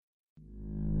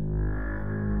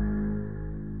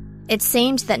 It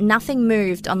seemed that nothing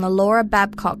moved on the Laura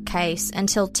Babcock case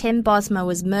until Tim Bosma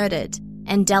was murdered,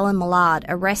 and Dellen Millard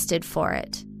arrested for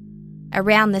it.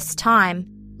 Around this time,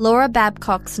 Laura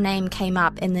Babcock's name came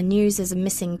up in the news as a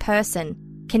missing person,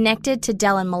 connected to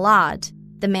Dellen Millard,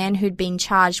 the man who'd been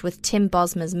charged with Tim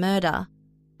Bosma's murder.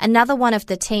 Another one of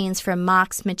the teens from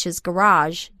Mark Smitch's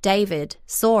garage, David,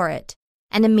 saw it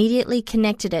and immediately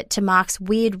connected it to Mark's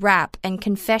weird rap and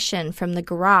confession from the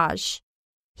garage.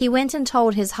 He went and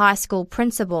told his high school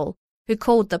principal, who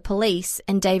called the police,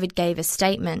 and David gave a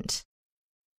statement.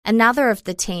 Another of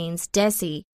the teens,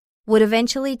 Desi, would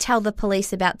eventually tell the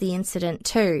police about the incident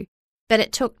too, but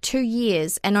it took 2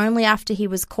 years and only after he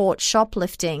was caught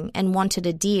shoplifting and wanted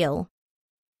a deal.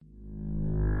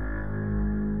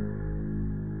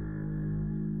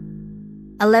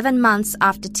 "11 months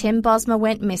after Tim Bosma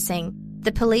went missing,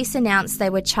 the police announced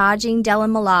they were charging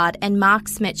Dellen Millard and Mark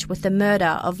Smitch with the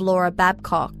murder of Laura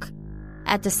Babcock.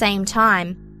 At the same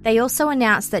time, they also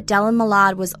announced that Dellen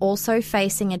Millard was also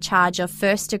facing a charge of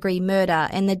first-degree murder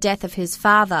in the death of his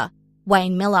father,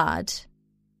 Wayne Millard.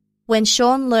 When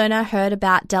Sean Lerner heard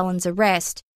about Dellen's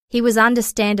arrest, he was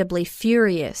understandably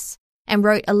furious and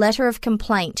wrote a letter of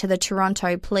complaint to the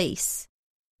Toronto police.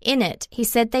 In it, he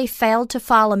said they failed to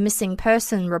file a missing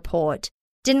person report,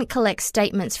 didn't collect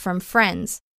statements from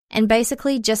friends, and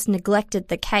basically just neglected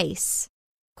the case.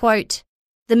 Quote,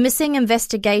 "The missing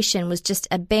investigation was just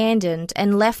abandoned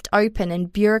and left open in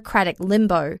bureaucratic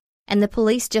limbo, and the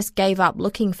police just gave up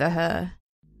looking for her."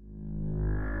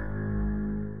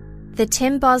 The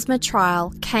Tim Bosma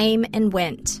trial came and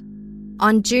went.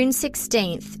 On June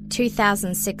 16,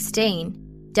 2016,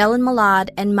 Dellen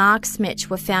Millard and Mark Smitch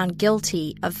were found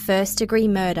guilty of first-degree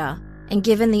murder and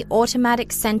given the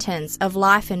automatic sentence of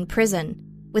life in prison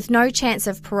with no chance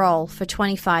of parole for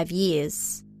 25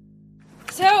 years.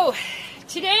 So,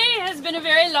 today has been a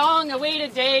very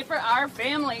long-awaited day for our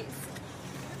families.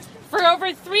 For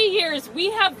over 3 years,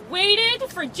 we have waited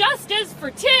for justice for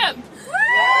Tim.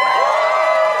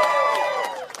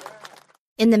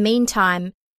 In the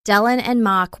meantime, Dellen and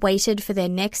Mark waited for their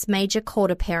next major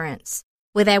court appearance,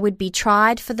 where they would be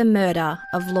tried for the murder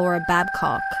of Laura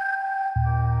Babcock.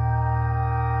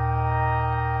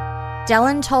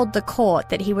 Dellen told the court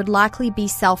that he would likely be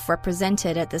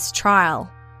self-represented at this trial,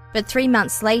 but 3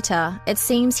 months later, it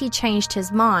seems he changed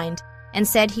his mind and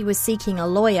said he was seeking a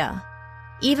lawyer.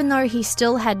 Even though he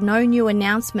still had no new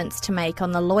announcements to make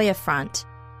on the lawyer front,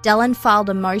 Dellen filed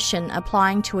a motion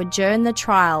applying to adjourn the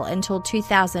trial until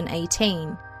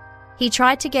 2018. He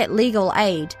tried to get legal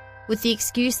aid with the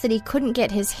excuse that he couldn't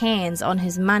get his hands on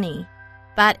his money.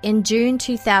 But in June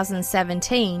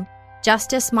 2017,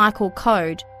 Justice Michael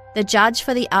Code, the judge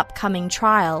for the upcoming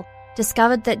trial,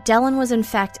 discovered that Dellen was in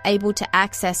fact able to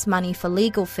access money for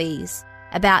legal fees,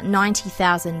 about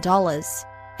 $90,000,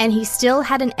 and he still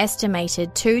had an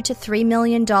estimated $2 to $3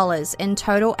 million in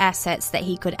total assets that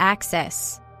he could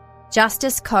access.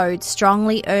 Justice Code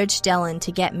strongly urged Dellen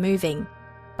to get moving,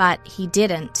 but he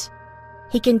didn't.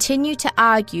 He continued to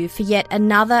argue for yet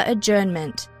another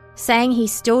adjournment, saying he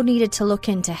still needed to look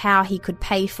into how he could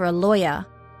pay for a lawyer.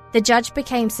 The judge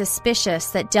became suspicious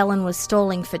that Dellen was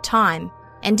stalling for time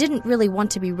and didn't really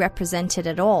want to be represented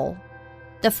at all.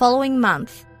 The following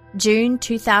month, June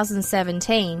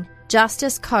 2017,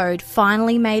 Justice Code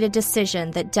finally made a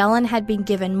decision that Dellen had been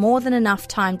given more than enough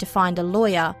time to find a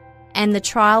lawyer, and the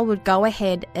trial would go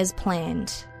ahead as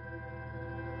planned.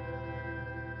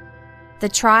 The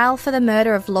trial for the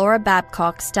murder of Laura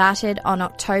Babcock started on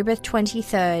October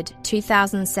 23,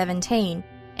 2017,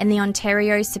 in the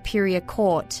Ontario Superior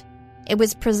Court. It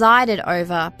was presided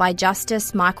over by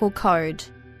Justice Michael Code.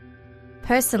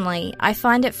 Personally, I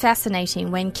find it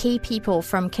fascinating when key people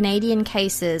from Canadian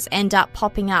cases end up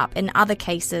popping up in other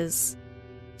cases.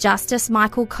 Justice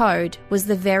Michael Code was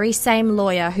the very same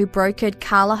lawyer who brokered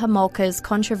Karla Homolka's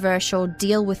controversial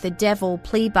Deal with the Devil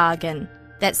plea bargain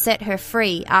that set her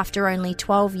free after only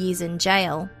 12 years in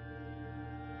jail.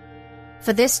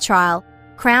 For this trial,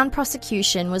 Crown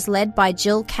prosecution was led by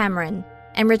Jill Cameron,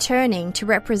 and returning to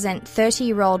represent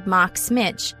 30-year-old Mark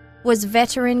Smitch was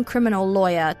veteran criminal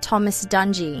lawyer Thomas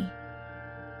Dungy.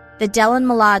 The Dellen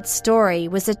Millard story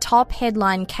was a top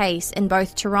headline case in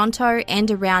both Toronto and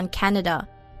around Canada,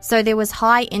 so there was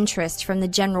high interest from the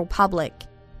general public,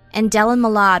 and Dellen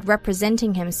Millard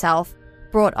representing himself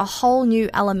brought a whole new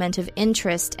element of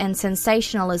interest and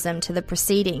sensationalism to the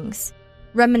proceedings,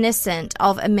 reminiscent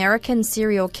of American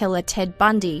serial killer Ted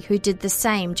Bundy, who did the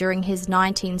same during his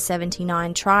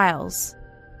 1979 trials.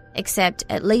 Except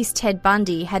at least Ted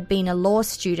Bundy had been a law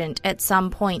student at some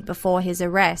point before his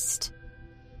arrest.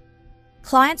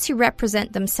 Clients who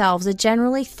represent themselves are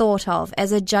generally thought of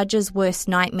as a judge's worst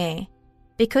nightmare.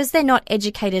 Because they're not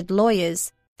educated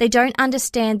lawyers, They don't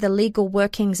understand the legal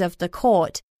workings of the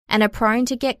court and are prone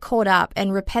to get caught up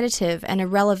in repetitive and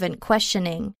irrelevant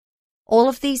questioning. All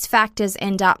of these factors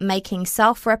end up making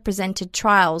self-represented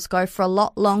trials go for a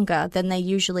lot longer than they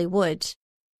usually would.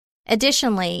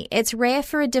 Additionally, it's rare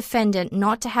for a defendant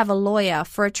not to have a lawyer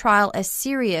for a trial as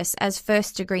serious as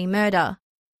first-degree murder.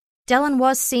 Dellen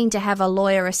was seen to have a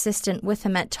lawyer assistant with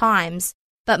him at times,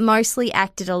 but mostly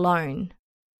acted alone.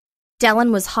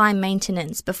 Dellen was high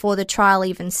maintenance before the trial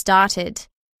even started.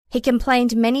 He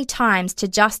complained many times to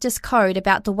Justice Code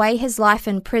about the way his life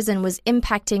in prison was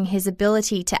impacting his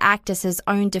ability to act as his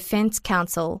own defense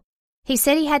counsel. He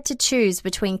said he had to choose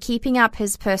between keeping up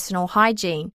his personal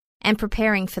hygiene and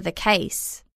preparing for the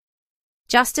case.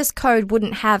 Justice Code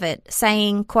wouldn't have it,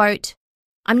 saying, quote,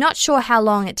 "I'm not sure how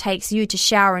long it takes you to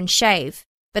shower and shave,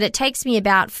 but it takes me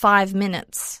about 5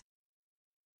 minutes."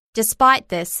 Despite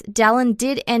this, Dellen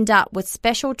did end up with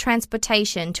special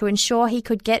transportation to ensure he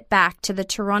could get back to the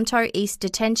Toronto East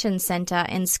Detention Centre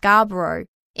in Scarborough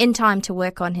in time to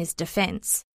work on his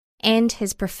defence, and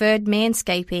his preferred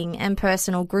manscaping and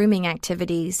personal grooming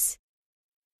activities.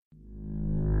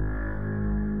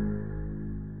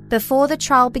 Before the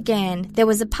trial began, there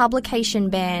was a publication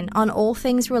ban on all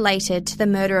things related to the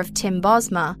murder of Tim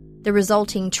Bosma, the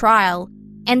resulting trial,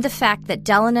 and the fact that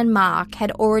Dellen and Mark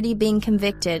had already been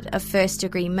convicted of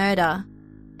first-degree murder.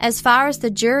 As far as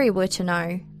the jury were to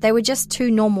know, they were just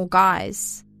two normal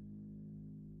guys.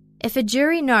 If a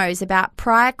jury knows about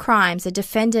prior crimes a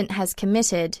defendant has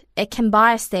committed, it can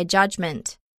bias their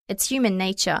judgment. It's human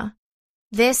nature.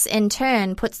 This, in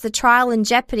turn, puts the trial in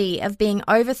jeopardy of being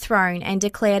overthrown and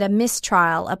declared a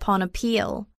mistrial upon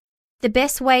appeal. The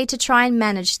best way to try and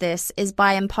manage this is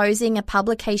by imposing a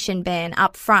publication ban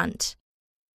up front.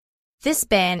 This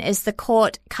ban is the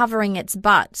court covering its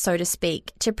butt, so to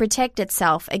speak, to protect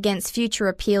itself against future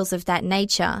appeals of that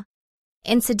nature.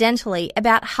 Incidentally,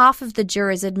 about half of the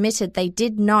jurors admitted they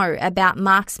did know about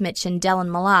Mark Smitch and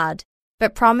Dellen Millard,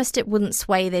 but promised it wouldn't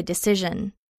sway their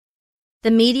decision.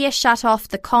 The media shut off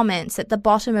the comments at the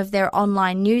bottom of their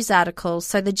online news articles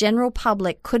so the general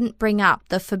public couldn't bring up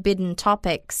the forbidden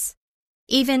topics.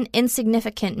 Even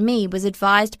insignificant me was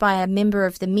advised by a member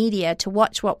of the media to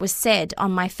watch what was said on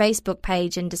my Facebook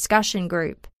page and discussion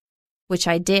group, which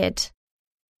I did.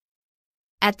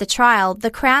 At the trial,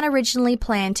 the Crown originally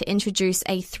planned to introduce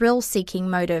a thrill-seeking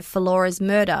motive for Laura's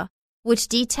murder, which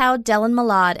detailed Dellen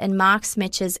Millard and Mark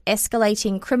Smitch's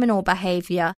escalating criminal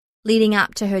behaviour leading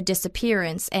up to her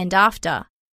disappearance and after.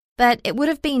 But it would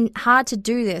have been hard to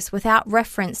do this without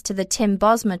reference to the Tim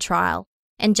Bosma trial,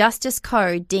 and Justice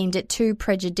Code deemed it too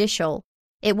prejudicial.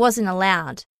 It wasn't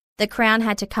allowed. The Crown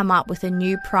had to come up with a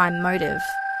new prime motive.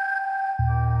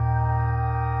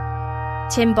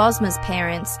 Tim Bosma's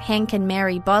parents, Hank and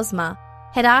Mary Bosma,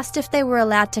 had asked if they were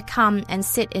allowed to come and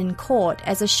sit in court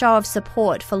as a show of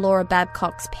support for Laura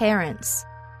Babcock's parents.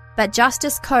 But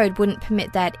Justice Code wouldn't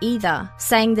permit that either,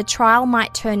 saying the trial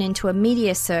might turn into a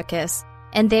media circus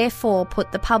and therefore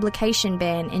put the publication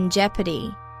ban in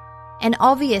jeopardy. And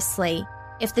obviously,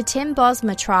 if the Tim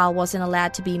Bosma trial wasn't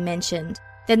allowed to be mentioned,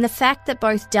 then the fact that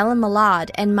both Dellen Millard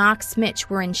and Mark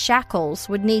Smitch were in shackles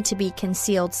would need to be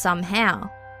concealed somehow.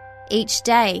 Each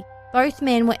day, both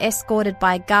men were escorted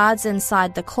by guards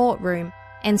inside the courtroom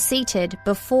and seated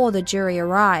before the jury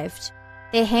arrived.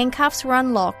 Their handcuffs were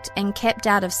unlocked and kept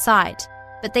out of sight,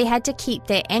 but they had to keep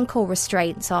their ankle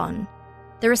restraints on.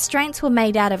 The restraints were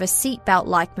made out of a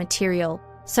seatbelt-like material,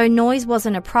 so noise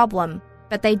wasn't a problem,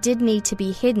 but they did need to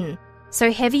be hidden, so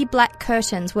heavy black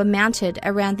curtains were mounted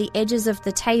around the edges of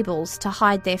the tables to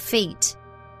hide their feet.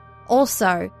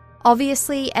 Also,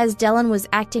 obviously, as Dellen was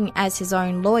acting as his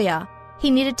own lawyer, he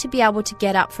needed to be able to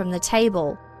get up from the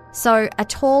table, so a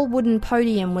tall wooden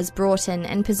podium was brought in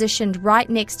and positioned right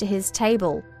next to his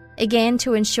table, again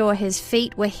to ensure his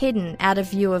feet were hidden out of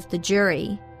view of the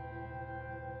jury.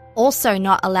 Also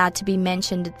not allowed to be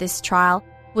mentioned at this trial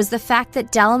was the fact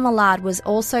that Dellen Millard was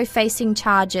also facing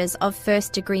charges of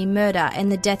first-degree murder in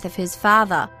the death of his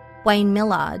father, Wayne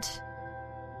Millard.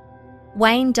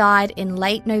 Wayne died in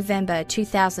late November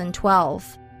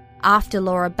 2012, after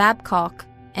Laura Babcock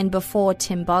and before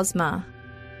Tim Bosma.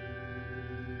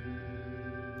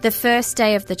 The first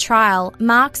day of the trial,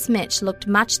 Mark Smitch looked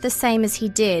much the same as he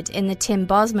did in the Tim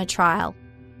Bosma trial.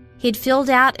 He'd filled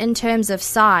out in terms of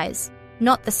size,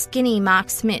 not the skinny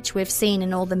Mark Smitch we've seen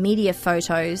in all the media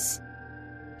photos.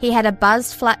 He had a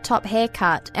buzzed flat-top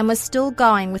haircut and was still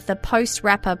going with the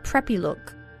post-rapper preppy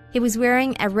look. He was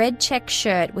wearing a red check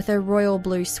shirt with a royal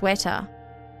blue sweater.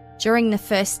 During the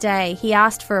first day, he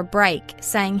asked for a break,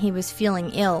 saying he was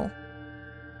feeling ill.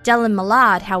 Dellen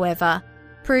Millard, however,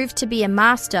 proved to be a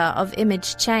master of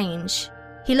image change.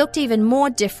 He looked even more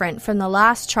different from the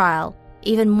last trial,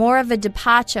 even more of a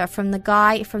departure from the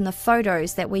guy from the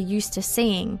photos that we're used to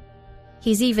seeing.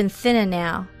 He's even thinner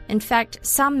now. In fact,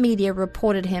 some media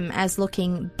reported him as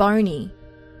looking bony.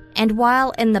 And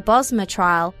while in the Bosma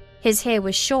trial, his hair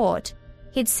was short,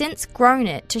 he'd since grown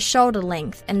it to shoulder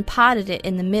length and parted it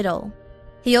in the middle.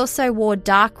 He also wore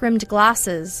dark-rimmed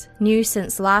glasses, new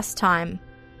since last time.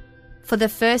 For the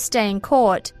first day in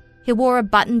court, he wore a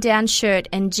button-down shirt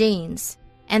and jeans,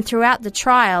 and throughout the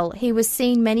trial, he was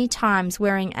seen many times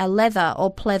wearing a leather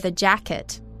or pleather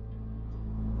jacket.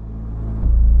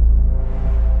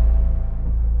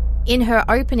 In her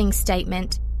opening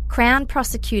statement, Crown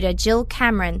Prosecutor Jill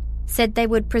Cameron said they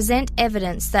would present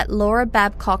evidence that Laura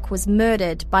Babcock was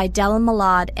murdered by Dellen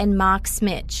Millard and Mark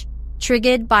Smitch,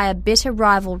 triggered by a bitter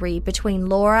rivalry between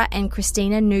Laura and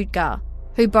Christina Nootgar,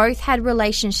 who both had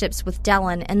relationships with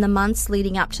Dellen in the months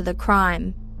leading up to the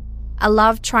crime. A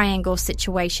love triangle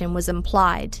situation was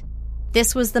implied.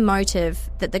 This was the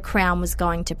motive that the Crown was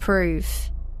going to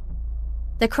prove.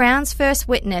 The Crown's first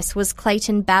witness was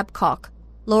Clayton Babcock,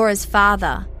 Laura's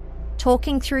father.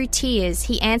 Talking through tears,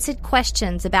 he answered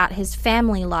questions about his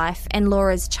family life and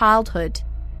Laura's childhood,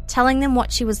 telling them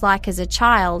what she was like as a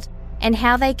child and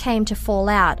how they came to fall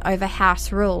out over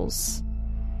house rules.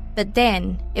 But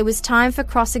then, it was time for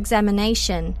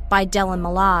cross-examination by Dellen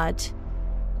Millard.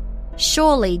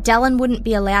 Surely, Dellen wouldn't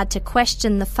be allowed to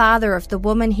question the father of the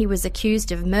woman he was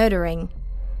accused of murdering.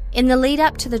 In the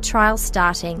lead-up to the trial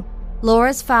starting,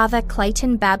 Laura's father,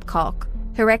 Clayton Babcock,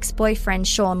 her ex-boyfriend,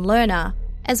 Sean Lerner,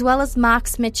 as well as Mark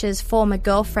Smitch's former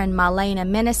girlfriend, Marlena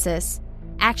Meneses,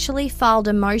 actually filed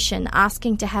a motion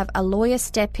asking to have a lawyer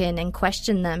step in and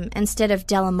question them instead of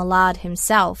Dellen Millard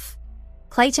himself.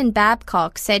 Clayton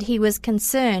Babcock said he was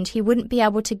concerned he wouldn't be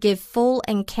able to give full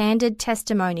and candid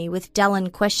testimony with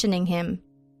Dellen questioning him.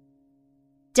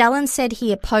 Dellen said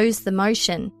he opposed the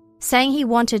motion, saying he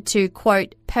wanted to,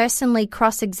 quote, personally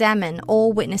cross-examine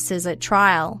all witnesses at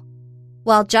trial.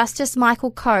 While Justice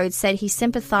Michael Code said he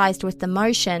sympathised with the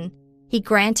motion, he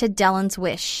granted Dellen's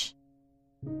wish.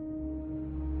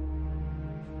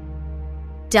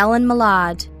 Dellen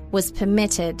Millard was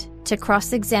permitted to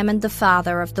cross-examine the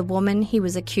father of the woman he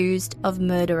was accused of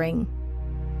murdering.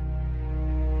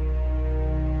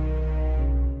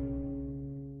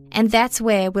 And that's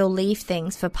where we'll leave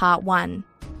things for part 1.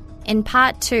 In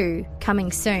part 2,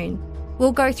 coming soon,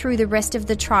 we'll go through the rest of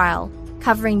the trial,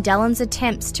 covering Dellen's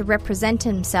attempts to represent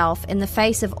himself in the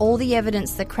face of all the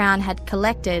evidence the Crown had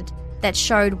collected that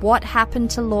showed what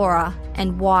happened to Laura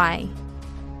and why.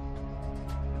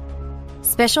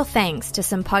 Special thanks to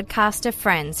some podcaster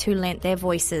friends who lent their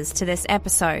voices to this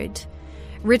episode.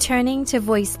 Returning to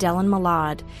voice Dellen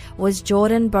Millard was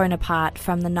Jordan Bonaparte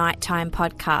from the Nighttime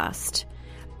podcast.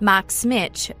 Mark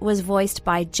Smitch was voiced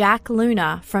by Jack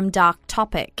Luna from Dark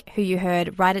Topic, who you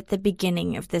heard right at the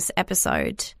beginning of this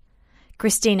episode.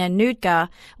 Christina Nootgar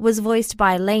was voiced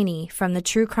by Lainey from the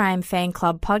True Crime Fan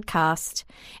Club podcast,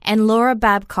 and Laura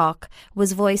Babcock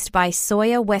was voiced by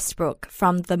Sawyer Westbrook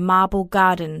from the Marble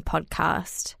Garden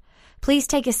podcast. Please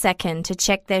take a second to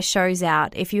check their shows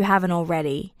out if you haven't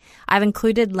already. I've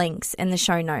included links in the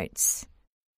show notes.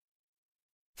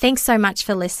 Thanks so much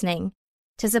for listening.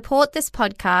 To support this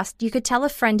podcast, you could tell a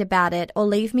friend about it or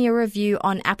leave me a review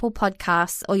on Apple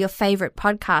Podcasts or your favorite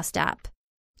podcast app.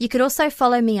 You could also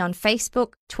follow me on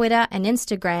Facebook, Twitter, and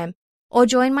Instagram, or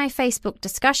join my Facebook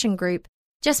discussion group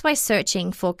just by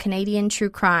searching for Canadian True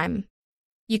Crime.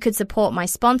 You could support my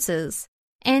sponsors,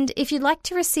 and if you'd like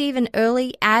to receive an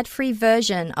early ad-free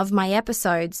version of my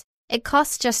episodes, it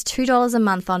costs just $2 a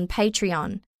month on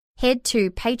Patreon. Head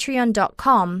to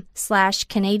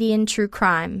patreon.com/Canadian True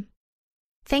Crime.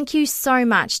 Thank you so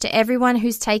much to everyone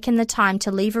who's taken the time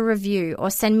to leave a review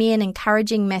or send me an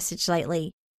encouraging message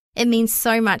lately. It means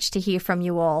so much to hear from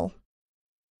you all.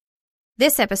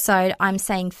 This episode, I'm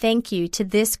saying thank you to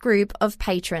this group of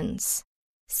patrons: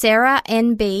 Sarah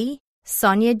N.B.,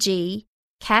 Sonia G.,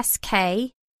 Cass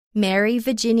K., Mary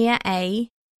Virginia A.,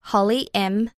 Holly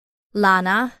M.,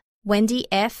 Lana, Wendy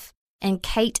F., and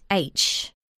Kate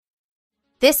H.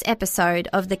 This episode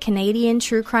of the Canadian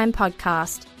True Crime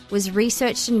Podcast was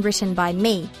researched and written by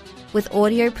me, with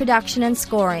audio production and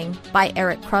scoring by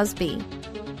Eric Crosby.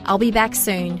 I'll be back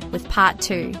soon with part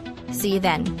 2. See you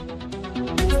then.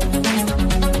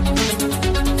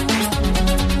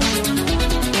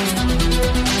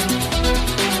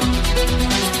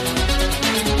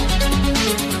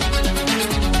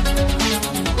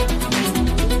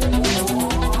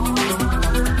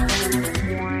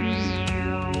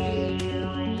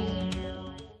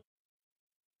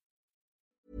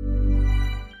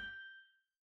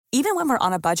 Even when we're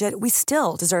on a budget, we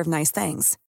still deserve nice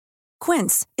things.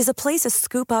 Quince is a place to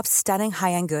scoop up stunning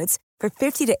high-end goods for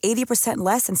 50 to 80%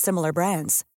 less than similar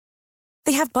brands.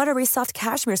 They have buttery soft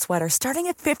cashmere sweaters starting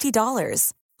at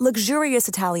 $50, luxurious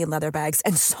Italian leather bags,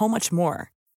 and so much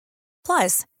more.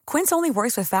 Plus, Quince only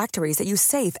works with factories that use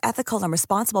safe, ethical, and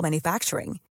responsible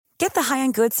manufacturing. Get the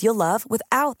high-end goods you'll love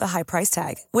without the high price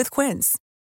tag with Quince.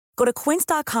 Go to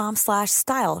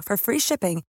quince.com/style for free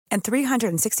shipping and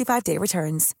 365-day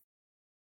returns.